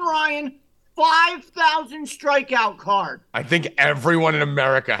Nolan Ryan 5,000 strikeout card. I think everyone in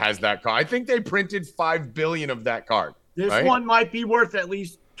America has that card. I think they printed 5 billion of that card. This one might be worth at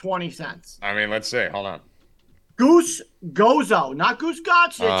least 20 cents. I mean, let's see. Hold on. Goose Gozo. Not Goose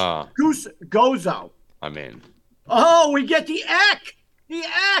Gossage. Goose Gozo. I mean. Oh, we get the Eck. The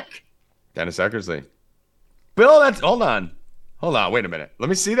Eck. Dennis Eckersley. Bill, hold on. Wait a minute. Let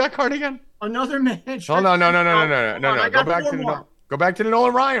me see that card again. Another match. Hold on. No. Go back to the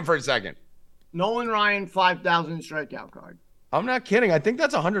Nolan Ryan for a second. Nolan Ryan 5,000 strikeout card. I'm not kidding. I think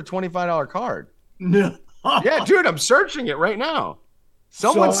that's a $125 card. No. Yeah, dude, I'm searching it right now.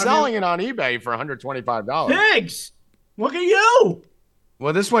 Someone's selling it on eBay for $125. Pigs! Look at you!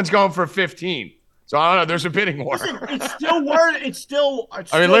 Well, this one's going for 15. So I don't know. There's a bidding war. Listen, it's still worth. It's still.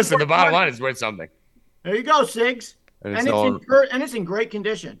 I mean, listen. The bottom line is worth something. There you go, Siggs. And it's in great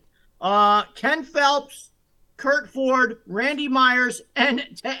condition. Ken Phelps, Kurt Ford, Randy Myers, and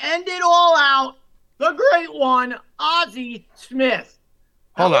to end it all out, the great one, Ozzie Smith.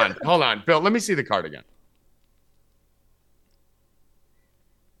 Hold on, Bill. Let me see the card again.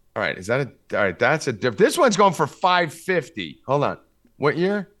 All right, that's a diff. This one's going for $550. Hold on. What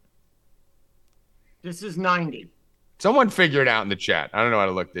year? This is 90. Someone figure it out in the chat. I don't know how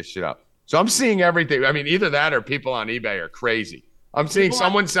to look this shit up. So I'm seeing everything. I mean, either that or people on eBay are crazy. I'm seeing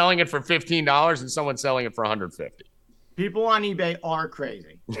someone selling it for $15 and someone selling it for $150. People on eBay are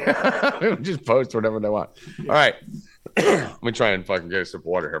crazy. Just post whatever they want. All right. Let me try and fucking get a sip of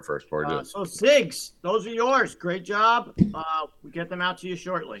water here first before I do it. So, Siggs, those are yours. Great job. We get them out to you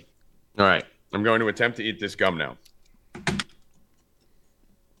shortly. All right. I'm going to attempt to eat this gum now. All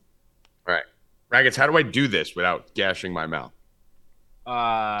right. Raggets, how do I do this without gashing my mouth?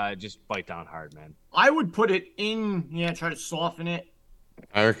 Just bite down hard, man. I would put it in, try to soften it.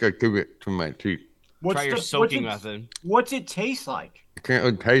 I could give it to my teeth. Try your soaking method. What's it taste like? I can't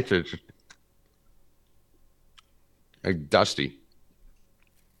really taste it. It's just like dusty.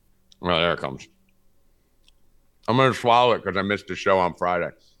 Well, there it comes. I'm going to swallow it because I missed the show on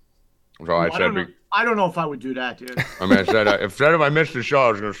Friday. So I don't know if I would do that, dude. I mean, I said if I missed the show,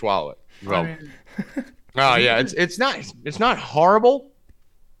 I was going to swallow it. So. Oh yeah, it's not horrible.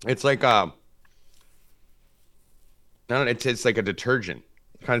 It's like it tastes like a detergent.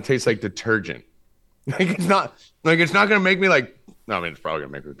 It kind of tastes like detergent. Like it's not gonna make me like. No, I mean it's probably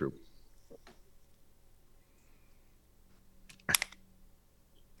gonna make me poop.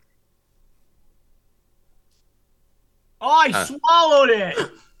 Oh, I swallowed it.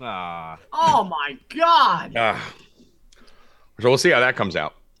 Oh my god. So we'll see how that comes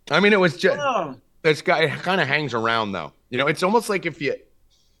out. I mean, it was just. It kind of hangs around, though. You know, it's almost like I'm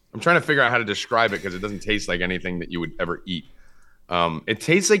trying to figure out how to describe it because it doesn't taste like anything that you would ever eat. It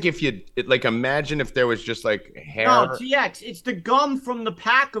tastes like imagine if there was just like hair. No, TX, it's the gum from the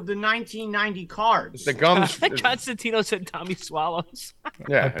pack of the 1990 cards. It's the gum. Constantino said Tommy swallows.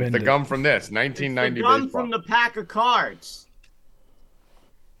 Yeah, it's the gum from this 1990 it's the gum baseball. From the pack of cards.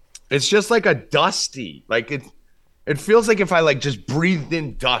 It's just like a dusty, like it feels like if I like just breathed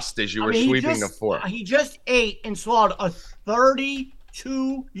in dust as you were sweeping the floor. He just ate and swallowed a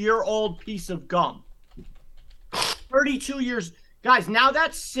 32-year-old piece of gum. 32 years. Guys, now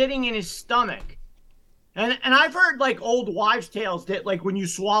that's sitting in his stomach. And I've heard like old wives' tales that like when you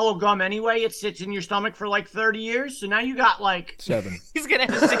swallow gum anyway, it sits in your stomach for like 30 years. So now you got like 7. He's going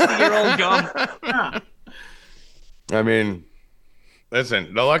to have 60-year-old gum. Yeah. I mean...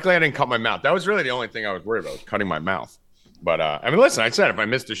 Listen, luckily I didn't cut my mouth. That was really the only thing I was worried about, was cutting my mouth. But, I mean, listen, I said if I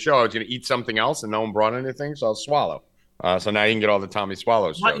missed the show, I was going to eat something else, and no one brought anything, so I'll swallow. So now you can get all the Tommy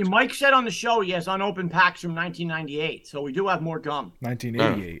Swallows. Mike said on the show he has unopened packs from 1998, so we do have more gum.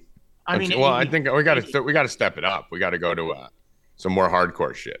 1988. I mean, well, I think we got to step it up. We got to go to some more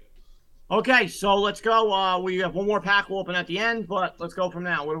hardcore shit. Okay, so let's go. We have one more pack we'll open at the end, but let's go from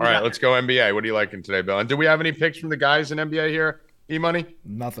now. All right, let's go NBA. What are you liking today, Bill? And do we have any picks from the guys in NBA here? E-Money?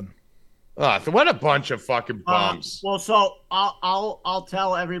 Nothing. What a bunch of fucking bums. Well, so I'll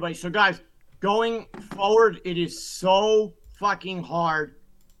tell everybody. So, guys, going forward, it is so fucking hard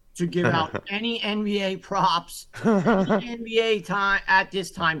to give out any NBA props NBA time at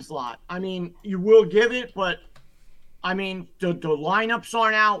this time slot. I mean, you will give it, but I mean, the lineups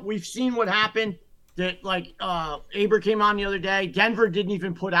aren't out. We've seen what happened. That Aber came on the other day. Denver didn't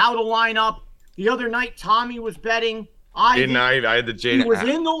even put out a lineup. The other night, Tommy was betting. I had the Jada. He was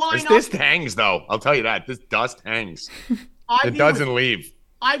in the lineup. This hangs, though. I'll tell you that. This dust hangs. It doesn't leave.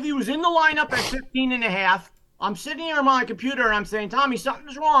 Ivy was in the lineup at 15.5. I'm sitting here on my computer and I'm saying, Tommy,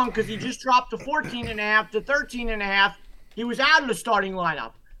 something's wrong because he just dropped to 14.5 to 13.5. He was out of the starting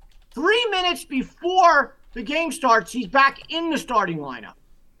lineup. 3 minutes before the game starts, he's back in the starting lineup.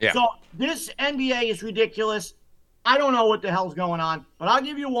 Yeah. So this NBA is ridiculous. I don't know what the hell's going on, but I'll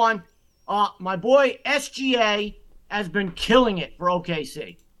give you one. My boy SGA has been killing it for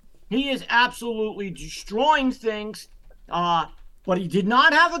OKC. He is absolutely destroying things, but he did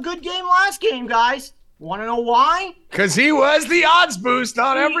not have a good game last game, guys. Want to know why? Because he was the odds boost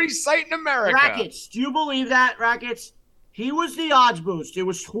on every site in America. Rackets, do you believe that, Rackets? He was the odds boost. It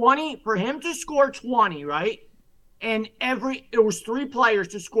was 20 for him to score 20, right? And it was 3 players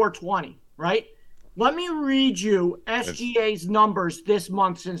to score 20, right? Let me read you SGA's numbers this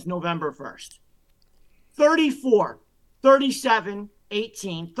month since November 1st. 34, 37,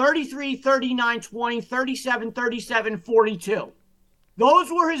 18, 33, 39, 20, 37, 37, 42.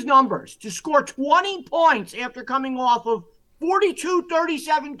 Those were his numbers. To score 20 points after coming off of 42,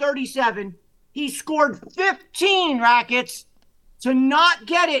 37, 37, he scored 15, Rackets, to not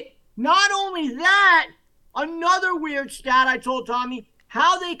get it. Not only that, another weird stat I told Tommy,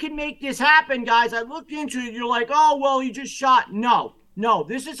 how they can make this happen, guys. I looked into it. You're like, oh, well, he just shot. No,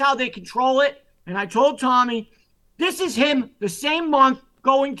 this is how they control it. And I told Tommy, this is him the same month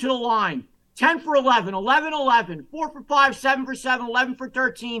going to the line. 10 for 11, 11, 11, 4 for 5, 7 for 7, 11 for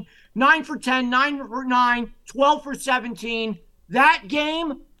 13, 9 for 10, 9 for 9, 12 for 17. That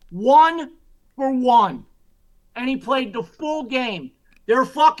game, 1 for 1. And he played the full game. They're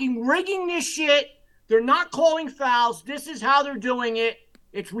fucking rigging this shit. They're not calling fouls. This is how they're doing it.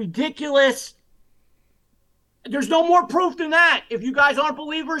 It's ridiculous. There's no more proof than that. If you guys aren't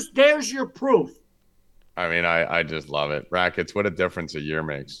believers, there's your proof. I mean, I just love it. Rackets, what a difference a year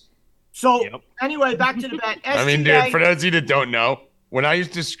makes. So, Anyway, back to the bet. SGA, I mean, dude, for those of you that don't know, when I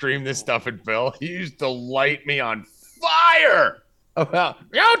used to scream this stuff at Bill, he used to light me on fire about,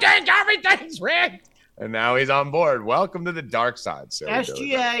 you think everything's rigged. And now he's on board. Welcome to the dark side. So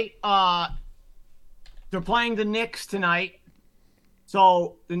SGA, they're playing the Knicks tonight.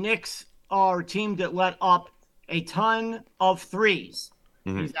 So the Knicks are a team that let up a ton of threes.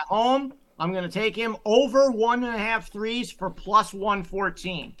 Mm-hmm. He's at home. I'm going to take him over 1.5 threes for plus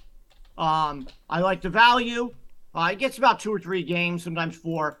 114. I like the value. It gets about 2 or 3 games, sometimes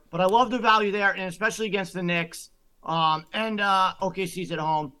 4. But I love the value there, and especially against the Knicks. OKC's at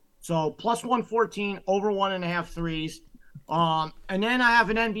home. So plus 114, over 1.5 threes. And then I have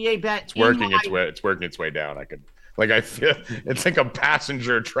an NBA bet. It's working its way down. I feel it's like a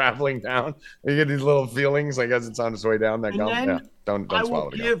passenger traveling down. You get these little feelings like as it's on its way down. That gum. Yeah, don't swallow it. I will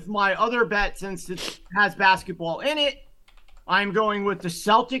give my other bet since it has basketball in it. I'm going with the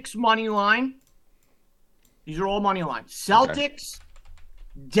Celtics money line. These are all money lines. Celtics,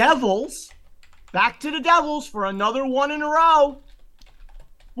 okay. Devils, back to the Devils for another one in a row.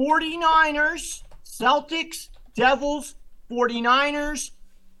 49ers, Celtics, Devils, 49ers,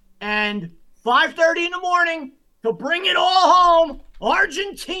 and 5:30 in the morning to bring it all home,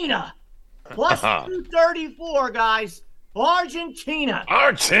 Argentina. Plus 234, guys. Argentina.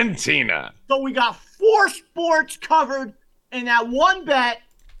 So we got 4 sports covered in that one bet.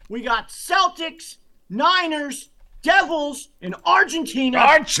 We got Celtics, Niners, Devils, and Argentina.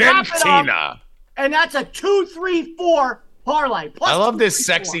 And that's a 2-3-4 parlay. Plus I love this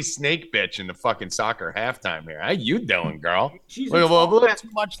sexy snake bitch in the fucking soccer halftime here. How you doing, girl? She's a little too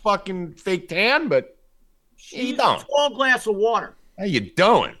much fucking fake tan, but she's a tall glass of water. How you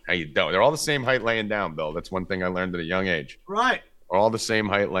doing? They're all the same height laying down, Bill. That's one thing I learned at a young age. Right. We're all the same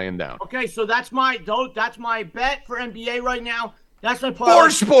height laying down. Okay, so that's my bet for NBA right now. That's my parlay. 4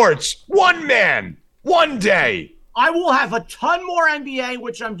 sports, 1 man, 1 day. I will have a ton more NBA,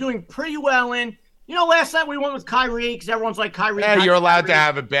 which I'm doing pretty well in. You know, last night we went with Kyrie because everyone's like Kyrie. Yeah, you're allowed to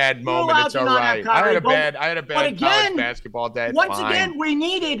have a bad moment. It's all right. I had a bad college basketball day. Once again, we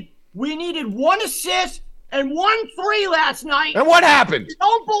needed 1 assist and won 3 last night. And what happened? You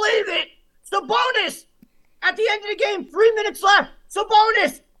don't believe it. Sabonis at the end of the game, 3 minutes left.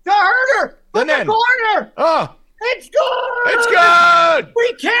 Sabonis to Herder from the corner. Oh, it's good. It's good.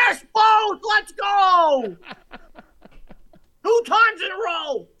 We cash both. Let's go. 2 times in a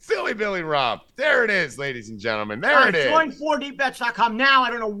row. Silly Billy Rob. There it is, ladies and gentlemen. There it is. Join 4dbets.com now. I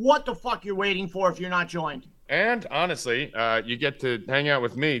don't know what the fuck you're waiting for if you're not joined. And honestly, you get to hang out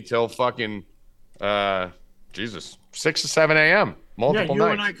with me till fucking, 6 to 7 a.m. Multiple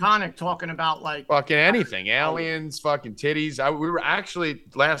nights. Yeah, you and Iconic talking about like fucking anything, aliens, fucking titties. We were actually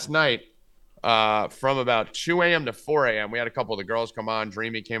last night from about 2 a.m. to 4 a.m. We had a couple of the girls come on.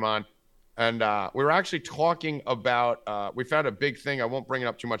 Dreamy came on. And we were actually talking about, we found a big thing. I won't bring it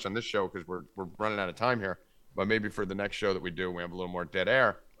up too much on this show because we're running out of time here. But maybe for the next show that we do, we have a little more dead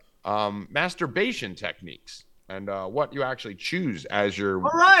air. Masturbation techniques and what you actually choose as your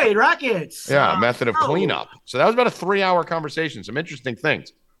all right rackets method of cleanup. So that was about a 3-hour conversation. Some interesting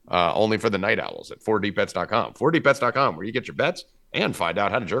things only for the night owls at 4dbets.com 4dbets.com, where you get your bets and find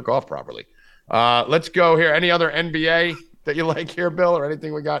out how to jerk off properly. Let's go here. Any other NBA that you like here, Bill, or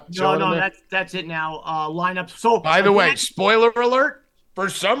anything we got? No, that's it now. Lineup. So by the way, spoiler alert, for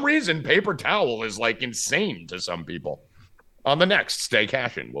some reason paper towel is like insane to some people. On the next Stay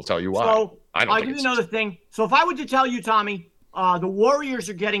Cashin', we'll tell you why. So I'll give you another thing. So if I were to tell you, Tommy, the Warriors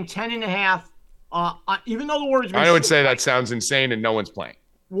are getting 10.5, even though the Warriors, I would say that sounds insane and no one's playing.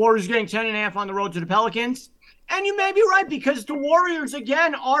 Warriors getting 10.5 on the road to the Pelicans, and you may be right because the Warriors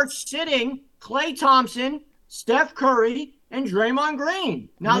again are sitting Klay Thompson, Steph Curry, and Draymond Green.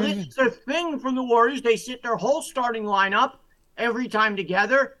 Now this is a thing from the Warriors. They sit their whole starting lineup every time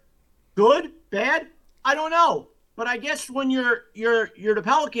together. Good, bad, I don't know. But I guess when you're the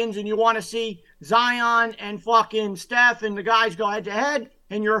Pelicans and you want to see Zion and fucking Steph and the guys go head to head,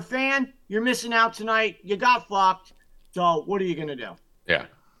 and you're a fan, you're missing out tonight. You got fucked. So what are you gonna do? Yeah,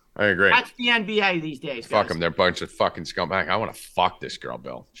 I agree. That's the NBA these days. Fuck them. They're a bunch of fucking scumbag. I want to fuck this girl,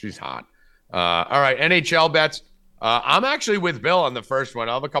 Bill. She's hot. All right, NHL bets. I'm actually with Bill on the first one.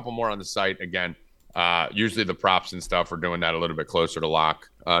 I'll have a couple more on the site again. Usually the props and stuff, we're doing that a little bit closer to lock.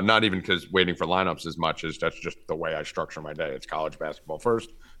 Not even because waiting for lineups as much as that's just the way I structure my day. It's college basketball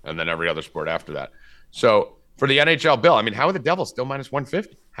first and then every other sport after that. So for the NHL, Bill, I mean, how are the Devils still minus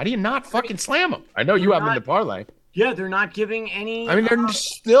 150? How do you not fucking slam them? I know you have them in the parlay. Yeah, they're not giving any. I mean, they're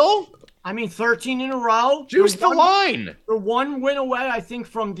still. 13 in a row. Juice the line. They're 1 win away, I think,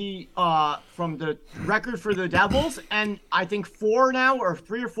 from the record for the Devils, and I think 4 now, or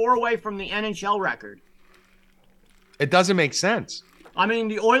 3 or 4 away from the NHL record. It doesn't make sense. I mean,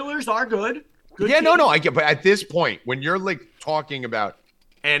 the Oilers are good. Yeah, team. No, I get. But at this point, when you're like talking about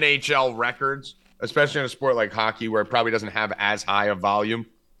NHL records, especially in a sport like hockey, where it probably doesn't have as high a volume,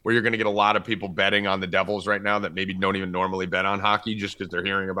 where you're going to get a lot of people betting on the Devils right now that maybe don't even normally bet on hockey just because they're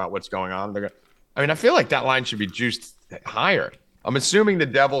hearing about what's going on. I mean, I feel like that line should be juiced higher. I'm assuming the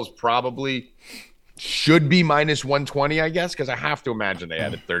Devils probably should be minus 120, I guess, because I have to imagine they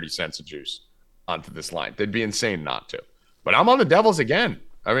added 30 cents of juice onto this line. They'd be insane not to. But I'm on the Devils again.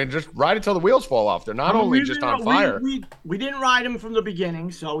 I mean, just ride it till the wheels fall off. They're not only just on fire. We didn't ride them from the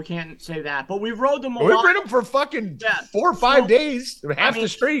beginning, so we can't say that. But we've rode them a lot. We've ridden them for fucking 4 or 5 days, half the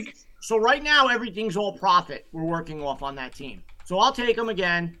streak. So right now, everything's all profit we're working off on that team. So I'll take them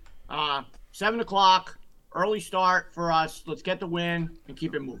again. 7 o'clock, early start for us. Let's get the win and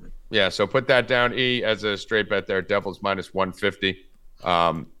keep it moving. Yeah, so put that down, E, as a straight bet there. Devils minus 150.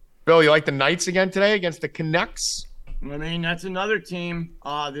 Bill, you like the Knights again today against the Canucks? I mean, that's another team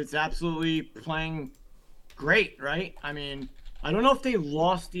that's absolutely playing great, right? I mean, I don't know if they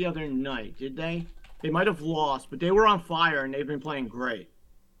lost the other night, did they? They might have lost, but they were on fire and they've been playing great.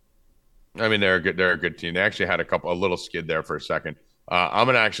 I mean, they're a good team. They actually had a little skid there for a second. I'm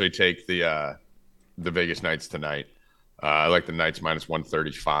gonna actually take the Vegas Knights tonight. I like the Knights minus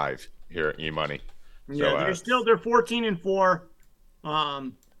 135 here at E-Money. Yeah, so, they're 14-4.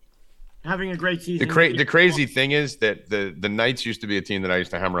 Having a great season. The crazy thing is that the Knights used to be a team that I used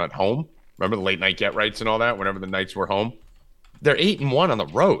to hammer at home. Remember the late night get rights and all that? Whenever the Knights were home, they're 8-1 on the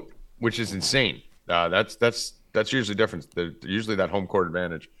road, which is insane. That's usually different. Usually that home court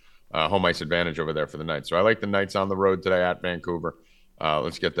advantage, home ice advantage over there for the Knights. So I like the Knights on the road today at Vancouver.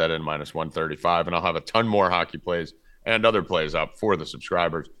 Let's get that in minus 135, and I'll have a ton more hockey plays and other plays up for the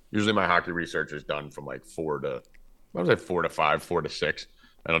subscribers. Usually my hockey research is done from like 4 to 5, 4 to 6.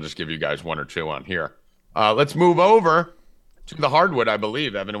 And I'll just give you guys 1 or 2 on here. Let's move over to the hardwood, I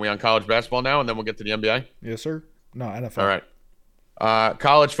believe. Evan, are we on college basketball now? And then we'll get to the NBA? Yes, sir. No, NFL. All right.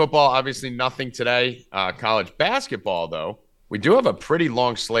 College football, obviously nothing today. College basketball, though, We do have a pretty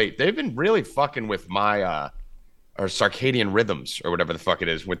long slate. They've been really fucking with my or circadian rhythms or whatever the fuck it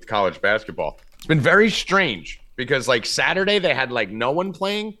is with college basketball. It's been very strange because like Saturday they had like no one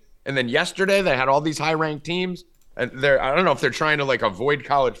playing, and then yesterday they had all these high-ranked teams. And I don't know if they're trying to like avoid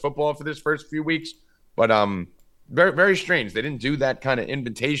college football for this first few weeks, but very, very strange. They didn't do that kind of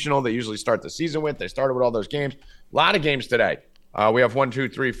invitational they usually start the season with. They started with all those games. A lot of games today. We have 1, 2,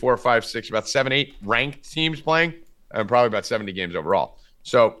 3, 4, 5, 6, about 7, 8 ranked teams playing, and probably about 70 games overall.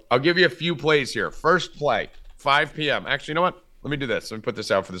 So I'll give you a few plays here. First play, 5 p.m. Actually, you know what? Let me do this. Let me put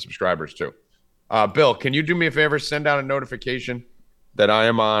this out for the subscribers too. Bill, can you do me a favor? Send out a notification that I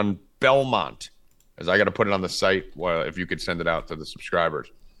am on Belmont, as I got to put it on the site. Well, if you could send it out to the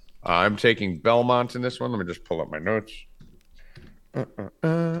subscribers. I'm taking Belmont in this one. Let me just pull up my notes.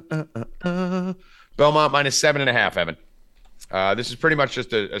 Belmont minus 7.5, Evan. This is pretty much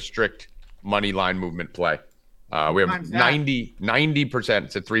just a strict money line movement play. We have 90%.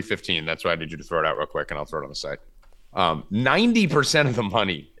 It's at 315. That's why I need you to throw it out real quick, and I'll throw it on the site. 90% of the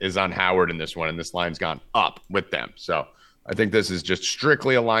money is on Howard in this one, and this line's gone up with them. So I think this is just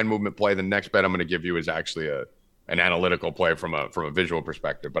strictly a line movement play. The next bet I'm going to give you is actually an analytical play from a visual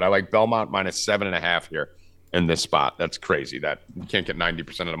perspective. But I like Belmont minus 7.5 here in this spot. That's crazy. That you can't get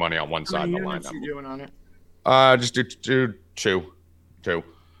 90% of the money on one side of the line. How many units you doing on it? Just do two.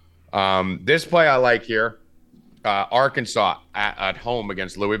 This play I like here. Arkansas at home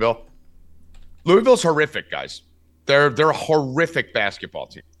against Louisville. Louisville's horrific, guys. They're a horrific basketball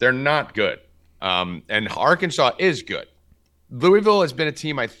team. They're not good. And Arkansas is good. Louisville has been a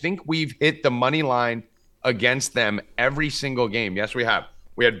team, I think we've hit the money line against them every single game. Yes, we have.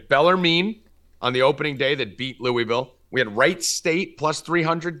 We had Bellarmine on the opening day that beat Louisville. We had Wright State plus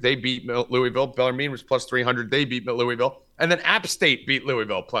 300. They beat Louisville. Bellarmine was plus 300. They beat Louisville. And then App State beat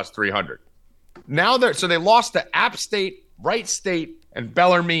Louisville plus 300. Now they lost to App State, Wright State, and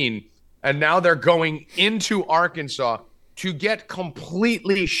Bellarmine. And now they're going into Arkansas to get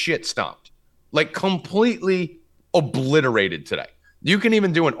completely shit stomped. Like completely obliterated today. You can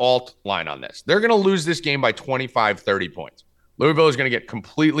even do an alt line on this. They're going to lose this game by 25, 30 points. Louisville is going to get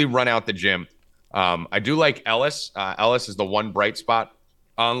completely run out the gym. I do like Ellis. Ellis is the one bright spot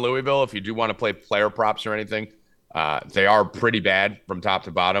on Louisville. If you do want to play player props or anything, they are pretty bad from top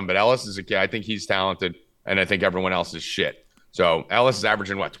to bottom. But Ellis is a kid. I think he's talented, and I think everyone else is shit. So Ellis is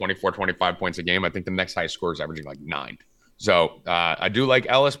averaging, 24, 25 points a game. I think the next high score is averaging like 9. So I do like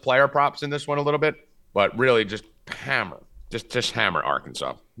Ellis player props in this one a little bit, but really just hammer. Just hammer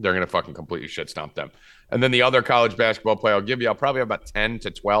Arkansas. They're going to fucking completely shit stomp them. And then the other college basketball play I'll give you, I'll probably have about 10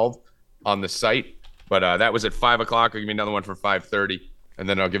 to 12 on the site. But that was at 5 o'clock. I'll give you another one for 5:30. And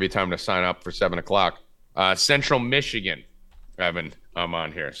then I'll give you time to sign up for 7 o'clock. Central Michigan. Evan, I'm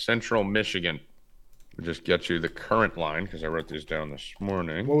on here. Central Michigan. We'll just get you the current line because I wrote these down this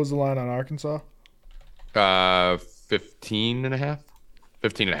morning. What was the line on Arkansas? 15 and a half.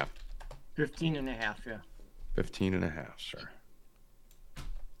 15 and a half. 15 and a half, yeah. 15 and a half, sir.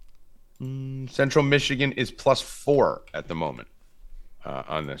 Central Michigan is +4 at the moment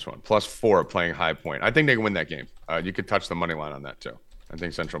on this one. +4 playing High Point. I think they can win that game. You could touch the money line on that too. I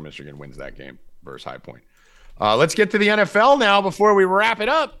think Central Michigan wins that game versus High Point. Let's get to the NFL now before we wrap it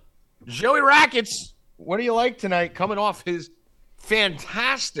up. Joey Rackets, what do you like tonight? Coming off his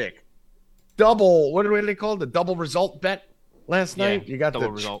fantastic double, what do they call it? The double result bet last night? You got double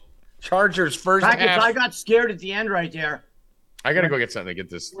the result. Chargers first Rackets, half. I got scared at the end right there. I got to go get something to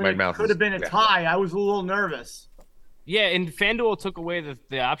get this. My mouth could have been a tie. I was a little nervous. Yeah, and FanDuel took away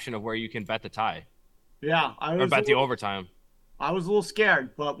the option of where you can bet the tie. Yeah. Or bet the overtime. I was a little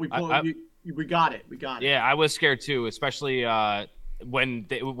scared, but we got it. We got it. Yeah, I was scared too, especially when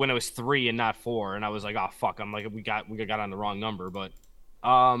it was 3 and not 4, and I was like, oh fuck, I'm like we got on the wrong number, but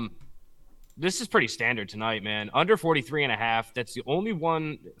this is pretty standard tonight, man. Under 43.5. That's the only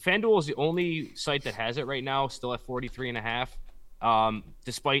one. FanDuel is the only site that has it right now, still at 43.5.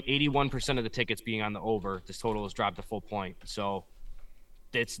 Despite 81% of the tickets being on the over, this total has dropped a full point. So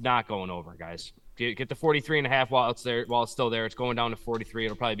it's not going over, guys. Get the 43.5 while it's there. While it's still there, it's going down to 43.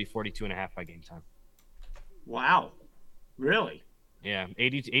 It'll probably be 42.5 by game time. Wow, really? Yeah,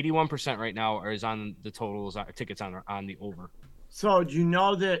 81% right now is on the totals. Tickets on the over. So do you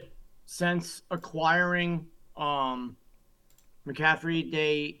know that since acquiring McCaffrey,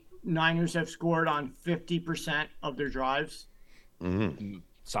 Niners have scored on 50% of their drives? Mm-hmm.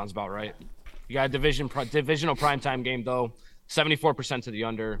 Sounds about right. You got a divisional primetime game though. 74% to the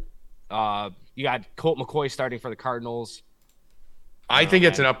under. You got Colt McCoy starting for the Cardinals. I think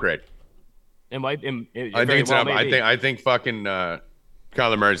it's an upgrade. I think it's an upgrade. I think fucking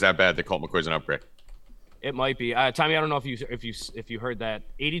Kyler Murray's that bad that Colt McCoy's an upgrade. It might be. Tommy, I don't know if you heard that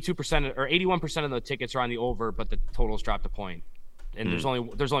 82% or 81% of the tickets are on the over, but the totals dropped a point. And there's only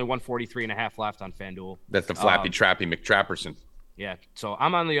 143.5 left on FanDuel. That's the Flappy Trappy McTrapperson. Yeah. So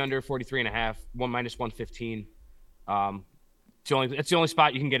I'm on the under 43.5, minus 115. It's the only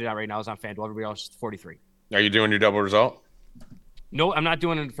spot you can get it at right now is on FanDuel. Everybody else is 43. Are you doing your double result? No, I'm not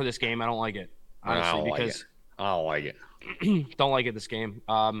doing it for this game. I don't like it. Honestly, because I don't like it. Don't like it this game.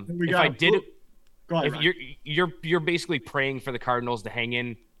 If I did it. If you're basically praying for the Cardinals to hang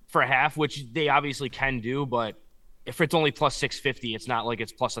in for a half, which they obviously can do, but if it's only plus 650, it's not like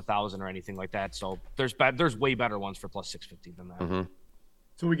it's plus 1,000 or anything like that. So there's way better ones for plus 650 than that. Mm-hmm.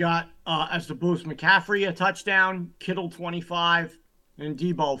 So we got as the boost McCaffrey a touchdown, Kittle 25, and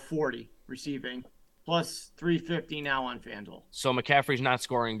Debo 40 receiving, plus 350 now on FanDuel. So McCaffrey's not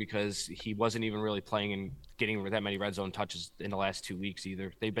scoring because he wasn't even really playing and getting that many red zone touches in the last 2 weeks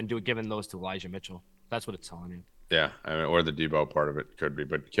either. They've been giving those to Elijah Mitchell. That's what it's telling you. Yeah, or the Debo part of it could be,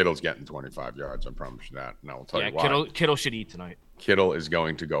 but Kittle's getting 25 yards. I promise you that, and I will tell you why. Kittle should eat tonight. Kittle is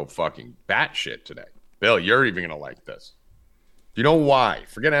going to go fucking batshit today. Bill, you're even gonna like this. You know why?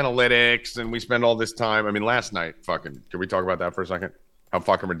 Forget analytics, and we spend all this time. I mean, last night, can we talk about that for a second? How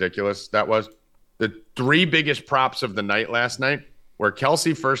fucking ridiculous that was. The 3 biggest props of the night last night were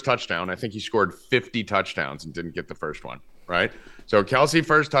Kelsey first touchdown. I think he scored 50 touchdowns and didn't get the first one, right? So Kelsey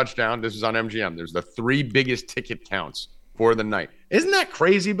first touchdown. This is on MGM. There's the 3 biggest ticket counts for the night. Isn't that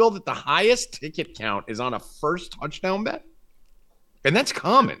crazy, Bill, that the highest ticket count is on a first touchdown bet? And that's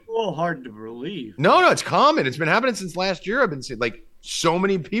common. It's a little hard to believe. No, it's common. It's been happening since last year. I've been seeing so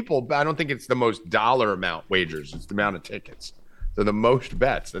many people. I don't think it's the most dollar amount wagers. It's the amount of tickets. So the most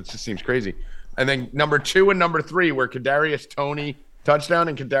bets. That just seems crazy. And then number 2 and number 3 were Kadarius Toney touchdown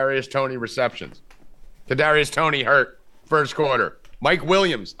and Kadarius Toney receptions. Kadarius Toney hurt first quarter. Mike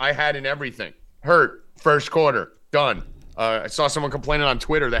Williams, I had in everything. Hurt first quarter. Done. I saw someone complaining on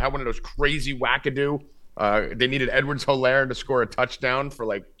Twitter. They had one of those crazy wackadoo. They needed Edwards-Helaire to score a touchdown for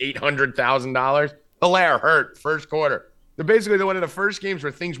like $800,000. Helaire hurt first quarter. They're basically one of the first games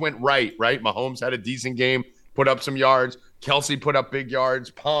where things went right? Mahomes had a decent game, put up some yards. Kelsey put up big yards.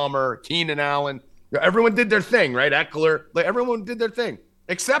 Palmer, Keenan Allen. Everyone did their thing, right? Eckler. Everyone did their thing.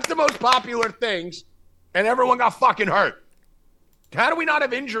 Except the most popular things, and everyone got fucking hurt. How do we not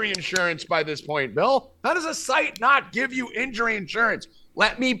have injury insurance by this point, Bill? How does a site not give you injury insurance?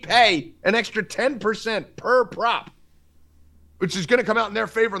 Let me pay an extra 10% per prop, which is going to come out in their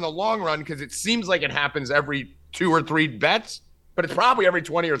favor in the long run because it seems like it happens every 2 or 3 bets, but it's probably every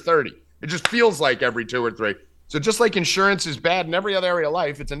 20 or 30. It just feels like every 2 or 3. So just like insurance is bad in every other area of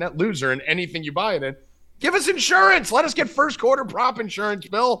life, it's a net loser in anything you buy it in. Give us insurance. Let us get first quarter prop insurance,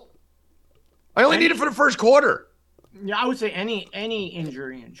 Bill. I only need it for the first quarter. Yeah, I would say any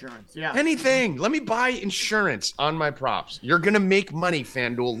injury insurance. Yeah. Anything. Let me buy insurance on my props. You're going to make money,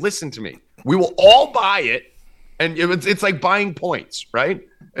 FanDuel. Listen to me. We will all buy it, and it's like buying points, right?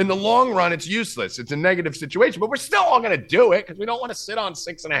 In the long run, it's useless. It's a negative situation, but we're still all going to do it because we don't want to sit on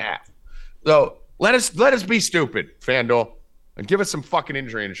 6.5. So let us be stupid, FanDuel, and give us some fucking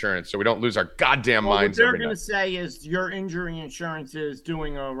injury insurance so we don't lose our goddamn minds. What they're going to say is your injury insurance is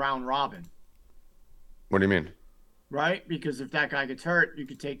doing a round robin. What do you mean? Right? Because if that guy gets hurt, you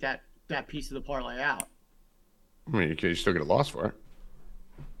could take that piece of the parlay out. I mean, you still get a loss for it.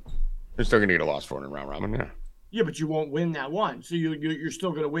 You're still going to get a loss for it in round robin, yeah. Yeah, but you won't win that one. So you're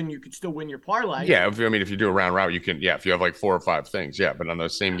still going to win. You could still win your parlay. Yeah, if you do a round robin, you can. Yeah, if you have like 4 or 5 things, yeah. But on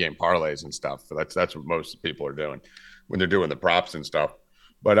those same game parlays and stuff, that's what most people are doing when they're doing the props and stuff.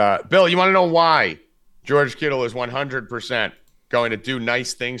 But Bill, you want to know why George Kittle is 100% going to do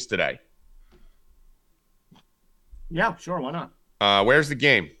nice things today? Yeah, sure. Why not? Where's the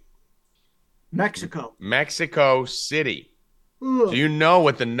game? Mexico City. Ugh. Do you know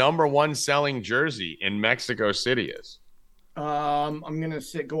what the number 1 selling jersey in Mexico City is? I'm going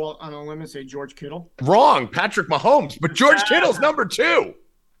to go out on a limb and say George Kittle. Wrong. Patrick Mahomes. But George Kittle's number 2.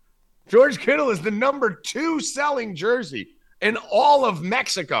 George Kittle is the number 2 selling jersey in all of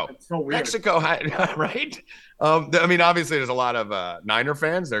Mexico. That's so weird. Mexico, right? I mean, obviously, there's a lot of Niner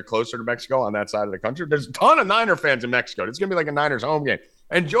fans. They're closer to Mexico on that side of the country. There's a ton of Niner fans in Mexico. It's going to be like a Niners home game.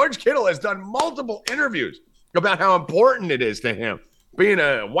 And George Kittle has done multiple interviews about how important it is to him being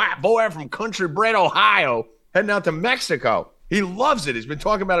a white boy from country-bred Ohio heading out to Mexico. He loves it. He's been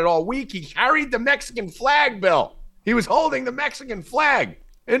talking about it all week. He carried the Mexican flag, Bill. He was holding the Mexican flag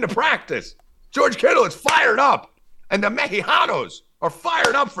into practice. George Kittle is fired up, and the Mexicanos are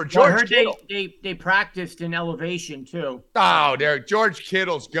fired up for George Kittle. They practiced in elevation, too. Oh, George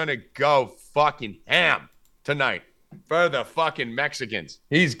Kittle's going to go fucking ham tonight for the fucking Mexicans.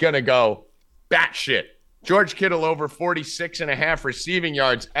 He's going to go batshit. George Kittle over 46.5 receiving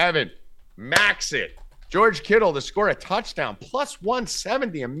yards. Evan, max it. George Kittle to score a touchdown, plus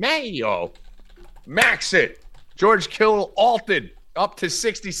 170 a Mayo. Max it. George Kittle altered up to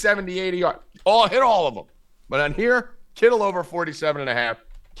 60, 70, 80 yards. Hit all of them. But on here, Kittle over 47.5.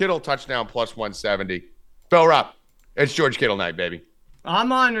 Kittle touchdown plus 170. Bill Rupp, it's George Kittle night, baby.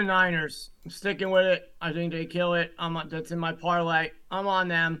 I'm on the Niners. I'm sticking with it. I think they kill it. That's in my parlay. I'm on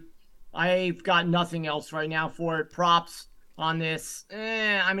them. I've got nothing else right now for it. Props on this.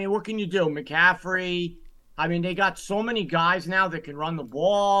 I mean, what can you do? McCaffrey. I mean, they got so many guys now that can run the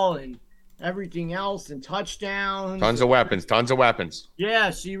ball and everything else and touchdowns. Tons of weapons.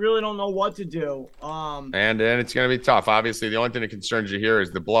 Yeah, so you really don't know what to do. And it's going to be tough. Obviously, the only thing that concerns you here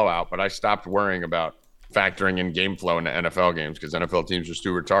is the blowout, but I stopped worrying about factoring in game flow into NFL games because NFL teams are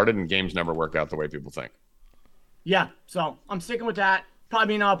too retarded and games never work out the way people think. Yeah, so I'm sticking with that.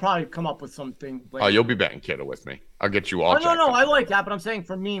 I'll probably come up with something later. Oh, you'll be betting Kittle with me. I'll get you all. No, I like that, but I'm saying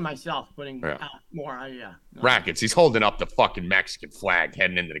for me, myself, putting out more. No. Rackets, he's holding up the fucking Mexican flag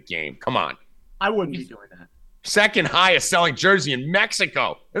heading into the game. Come on. I wouldn't be doing that. Second highest selling jersey in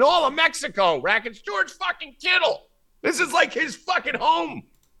Mexico. In all of Mexico, Rackets, George fucking Kittle. This is like his fucking home.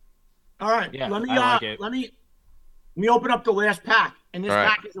 All right, yeah, let me open up the last pack, and this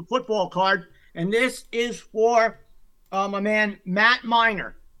pack is a football card, and this is for my man Matt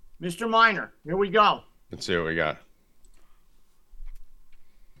Miner, Mr. Miner. Here we go. Let's see what we got.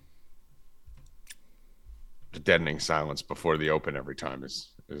 The deadening silence before the open every time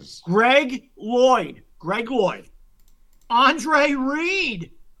is Greg Lloyd, Andre Reed,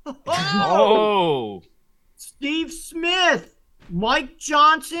 Oh, Steve Smith, Mike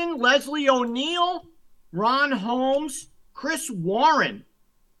Johnson, Leslie O'Neal, Ron Holmes, Chris Warren.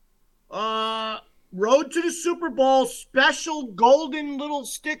 Road to the Super Bowl special golden little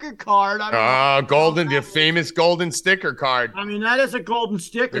sticker card. Golden, the famous golden sticker card. I mean, that is a golden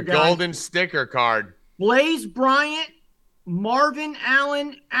sticker, The guys. golden sticker card. Blaze Bryant, Marvin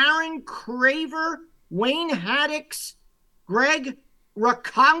Allen, Aaron Craver, Wayne Haddix, Greg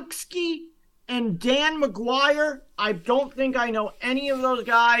Rakonkski, and Dan McGuire. I don't think I know any of those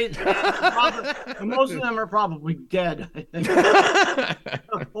guys. Most of them are probably dead, I think.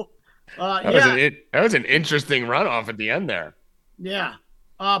 That was an interesting runoff at the end there. Yeah.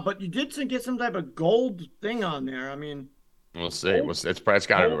 But you did get some type of gold thing on there. I mean, we'll see. It's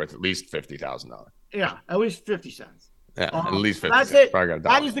got to be worth at least $50,000. Yeah, at least 50 cents. Yeah, at least 50 That's cents. it. Probably got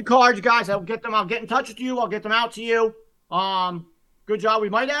That is the cards, guys. I'll get in touch with you. I'll get them out to you. Good job. We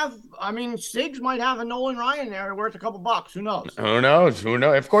might have, Siggs might have a Nolan Ryan there worth a couple bucks. Who knows? Who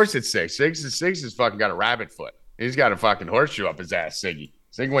knows? Of course it's Siggs. Siggs has fucking got a rabbit foot. He's got a fucking horseshoe up his ass, Siggy.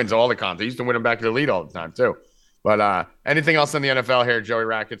 Sig wins all the contests. He used to win them back to the lead all the time, too. But anything else in the NFL here, Joey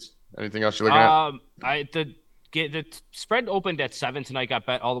Rackets? Anything else you're looking at? The spread opened at 7 tonight, got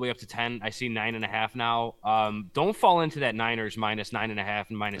bet all the way up to 10. I see 9.5 now. Don't fall into that Niners minus 9.5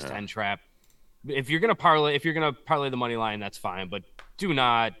 and minus 10 trap. If you're gonna parlay the money line, that's fine, but do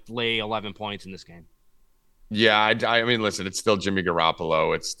not lay 11 points in this game. Yeah, I mean, listen, it's still Jimmy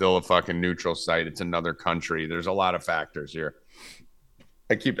Garoppolo. It's still a fucking neutral site. It's another country. There's a lot of factors here.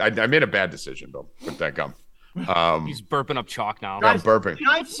 I made a bad decision, Bill, with that gum. He's burping up chalk now. I'm burping.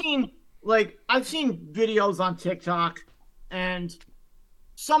 I've seen videos on TikTok, and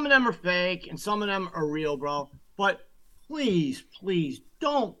some of them are fake and some of them are real, bro. But please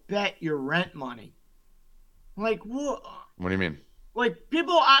don't bet your rent money. Like, what? What do you mean? Like,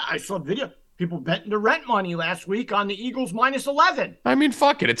 people, I saw a video. People betting the rent money last week on the Eagles minus 11. I mean,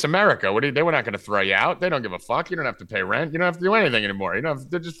 fuck it. It's America. They were not going to throw you out. They don't give a fuck. You don't have to pay rent. You don't have to do anything anymore. You know,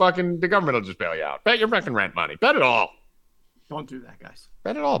 they're just fucking, the government will just bail you out. Bet your fucking rent money. Bet it all. Don't do that, guys.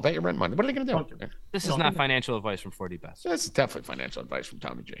 Bet it all. Bet your rent money. What are they going to do? This is not financial advice from 4D Best. This is definitely financial advice from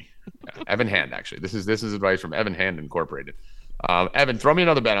Tommy G. Yeah. Evan Hand, actually. This is advice from Evan Hand Incorporated. Evan, throw me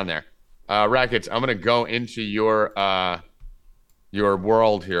another bet on there. Rackets, I'm going to go into your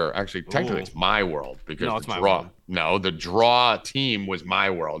world here. Actually, technically, it's my world because the draw team was my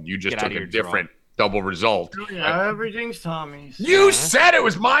world. You just took a different double result. Yeah, everything's Tommy's. You said it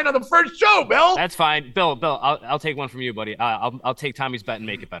was mine on the first show, Bill. That's fine, Bill. I'll take one from you, buddy. I'll take Tommy's bet and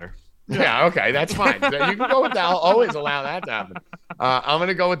make it better. Yeah, okay, that's fine. You can go with that. I'll always allow that to happen. I'm going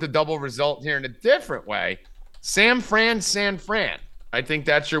to go with the double result here in a different way. San Fran. I think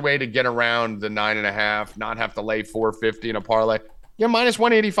that's your way to get around the 9.5, not have to lay 450 in a parlay. Yeah, minus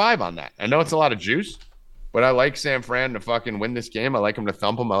 185 on that. I know it's a lot of juice, but I like San Fran to fucking win this game. I like them to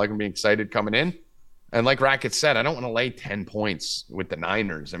thump them. I like them being excited coming in. And like Rackett said, I don't want to lay 10 points with the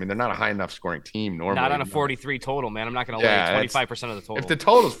Niners. I mean, they're not a high enough scoring team normally. Not on a 43 total, man. I'm not going to lay 25% of the total. If the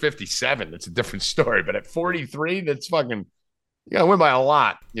total's 57, that's a different story. But at 43, that's fucking, you got to win by a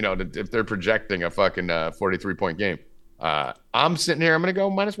lot, if they're projecting a fucking 43-point game. I'm sitting here, I'm going to go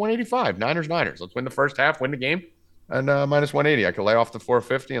minus 185. Niners. Let's win the first half, win the game, and minus 180. I could lay off the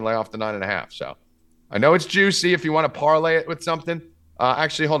 450 and lay off the 9.5. So I know it's juicy if you want to parlay it with something.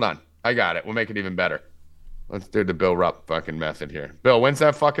 Actually, hold on. I got it. We'll make it even better. Let's do the Bill Rupp fucking method here. Bill, when's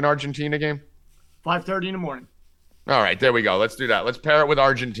that fucking Argentina game? 5:30 in the morning. All right, there we go. Let's do that. Let's pair it with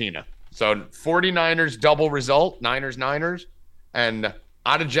Argentina. So 49ers double result, Niners, and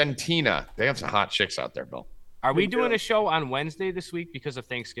Argentina. They have some hot chicks out there, Bill. Are we doing a show on Wednesday this week because of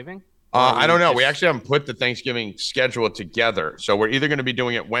Thanksgiving? I don't know. We actually haven't put the Thanksgiving schedule together. So we're either going to be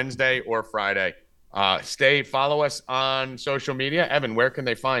doing it Wednesday or Friday. Follow us on social media. Evan, where can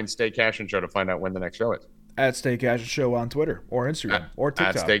they find Stay Cash and Show to find out when the next show is? At Stay Cash and Show on Twitter or Instagram or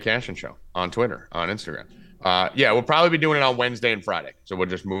TikTok. At Stay Cash and Show on Twitter, on Instagram. We'll probably be doing it on Wednesday and Friday. So we'll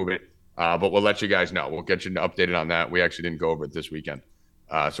just move it. But we'll let you guys know. We'll get you updated on that. We actually didn't go over it this weekend.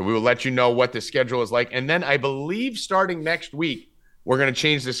 So we will let you know what the schedule is like. And then I believe starting next week, we're going to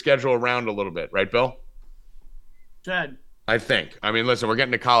change the schedule around a little bit. Right, Bill? Ted. I think. I mean, listen, we're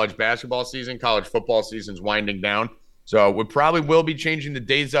getting to college basketball season. College football season's winding down. So we probably will be changing the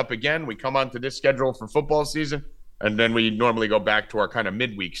days up again. We come onto this schedule for football season, and then we normally go back to our kind of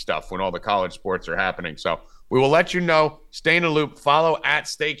midweek stuff when all the college sports are happening. So we will let you know. Stay in the loop. Follow at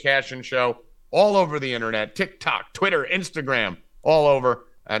Stay Cash and Show all over the internet, TikTok, Twitter, Instagram, all over.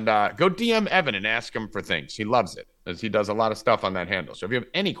 And go DM Evan and ask him for things. He loves it, as he does a lot of stuff on that handle. So if you have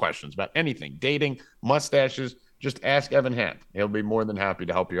any questions about anything, dating, mustaches, just ask Evan Hand. He'll be more than happy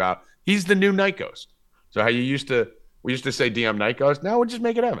to help you out. He's the new Night Ghost. So how we used to say DM Night Ghost. Now we'll just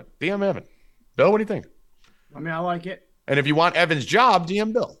make it Evan. DM Evan. Bill, what do you think? I mean, I like it. And if you want Evan's job,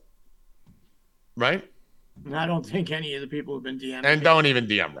 DM Bill. Right? And I don't think any of the people who've been DMing. And don't even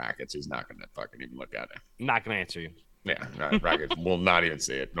DM Rackets. He's not going to fucking even look at it. Not going to answer you. Yeah, no, Rackets will not even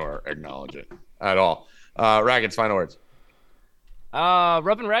see it nor acknowledge it at all. Rackets, final words.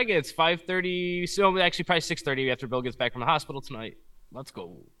 Rubbing Raggets, 5:30. So actually, probably 6:30 after Bill gets back from the hospital tonight. Let's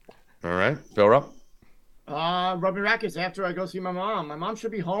go. All right, Bill Rupp. Rubbing Rackets after I go see my mom. My mom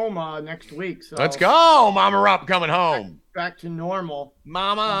should be home next week. So let's go, Mama Rupp coming home. Back to normal.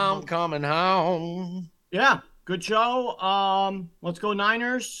 Mama, I'm coming home. Yeah, good show. Let's go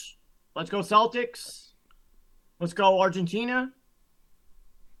Niners. Let's go Celtics. Let's go Argentina.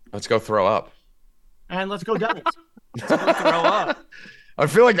 Let's go throw up. And let's go Devils. Let's go throw up. I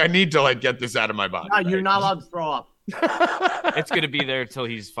feel like I need to get this out of my body. No, you're not allowed to throw up. It's going to be there until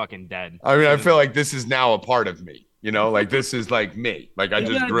he's fucking dead. I mean, I feel like this is now a part of me. Like this is like me. Like I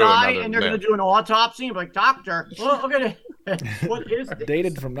just grew another. And they're going to do an autopsy and be like, doctor, look at it. What is this?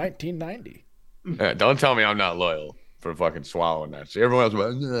 Dated from 1990. Yeah, don't tell me I'm not loyal for fucking swallowing that. See, everyone else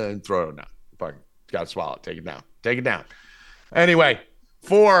was throw it down. Fucking got to swallow it. Take it down. Take it down. Anyway,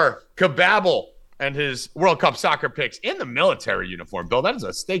 for Kababble and his World Cup soccer picks in the military uniform, Bill, that is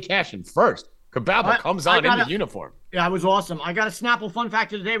a Stay Cashing first. Kababble comes on in the uniform. Yeah, it was awesome. I got a Snapple fun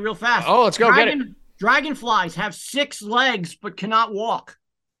fact of the day real fast. Oh, let's go get it. Dragonflies have 6 legs but cannot walk.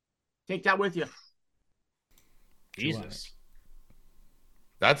 Take that with you. Jesus.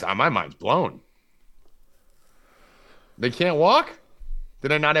 That's my mind's blown. They can't walk?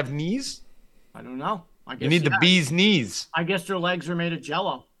 Did I not have knees? I don't know. I guess you need the bee's knees. I guess their legs are made of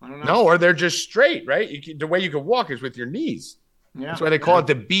jello. I don't know. No, or they're just straight, right? The way you can walk is with your knees. Yeah, that's why they call it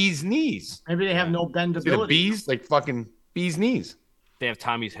the bee's knees. Maybe they have no bendability. See the bees, like fucking bee's knees. They have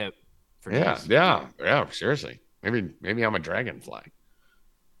Tommy's hip. For knees. Yeah. Seriously, maybe I'm a dragonfly.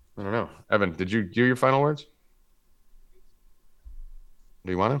 I don't know. Evan, did you do your final words?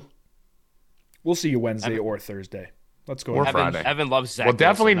 Do you want to? We'll see you Wednesday or Thursday. Let's go. Or Friday. Evan loves Zach. Well,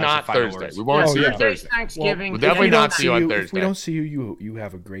 definitely not Thursday. We won't see you Thursday. Thanksgiving. We'll definitely not see you on Thursday. If we don't see you, you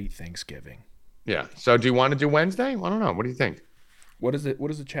have a great Thanksgiving. Yeah. So do you want to do Wednesday? I don't know. What do you think? What does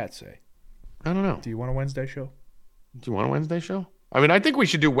the chat say? I don't know. Do you want a Wednesday show? Do you want a Wednesday show? I mean, I think we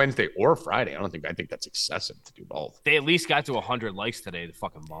should do Wednesday or Friday. I think that's excessive to do both. They at least got to 100 likes today, the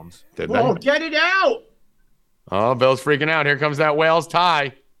fucking bums. Whoa, get it out. Oh, Bill's freaking out. Here comes that Wales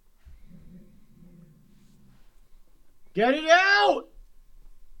tie. Get it out.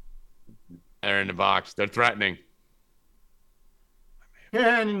 They're in the box. They're threatening.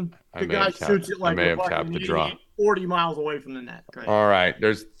 And the guy shoots it like a fucking idiot 40 miles away from the net. Great. All right.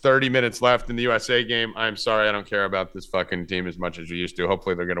 There's 30 minutes left in the USA game. I'm sorry. I don't care about this fucking team as much as we used to.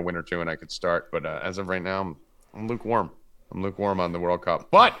 Hopefully they're going to win or two and I could start. But as of right now, I'm lukewarm. I'm lukewarm on the World Cup.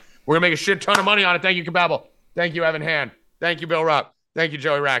 But We're going to make a shit ton of money on it. Thank you, Kababble. Thank you, Evan Hand. Thank you, Bill Rupp. Thank you,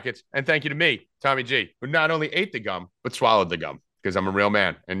 Joey Rackets. And thank you to me, Tommy G, who not only ate the gum, but swallowed the gum because I'm a real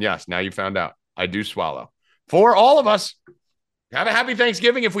man. And yes, now you found out I do swallow. For all of us, have a happy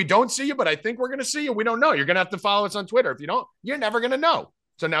Thanksgiving. If we don't see you, but I think we're going to see you, we don't know. You're going to have to follow us on Twitter. If you don't, you're never going to know.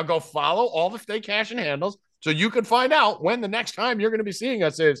 So now go follow all the Stay Cashing handles so you can find out when the next time you're going to be seeing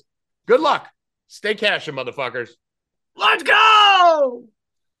us is. Good luck. Stay cashing, motherfuckers. Let's go!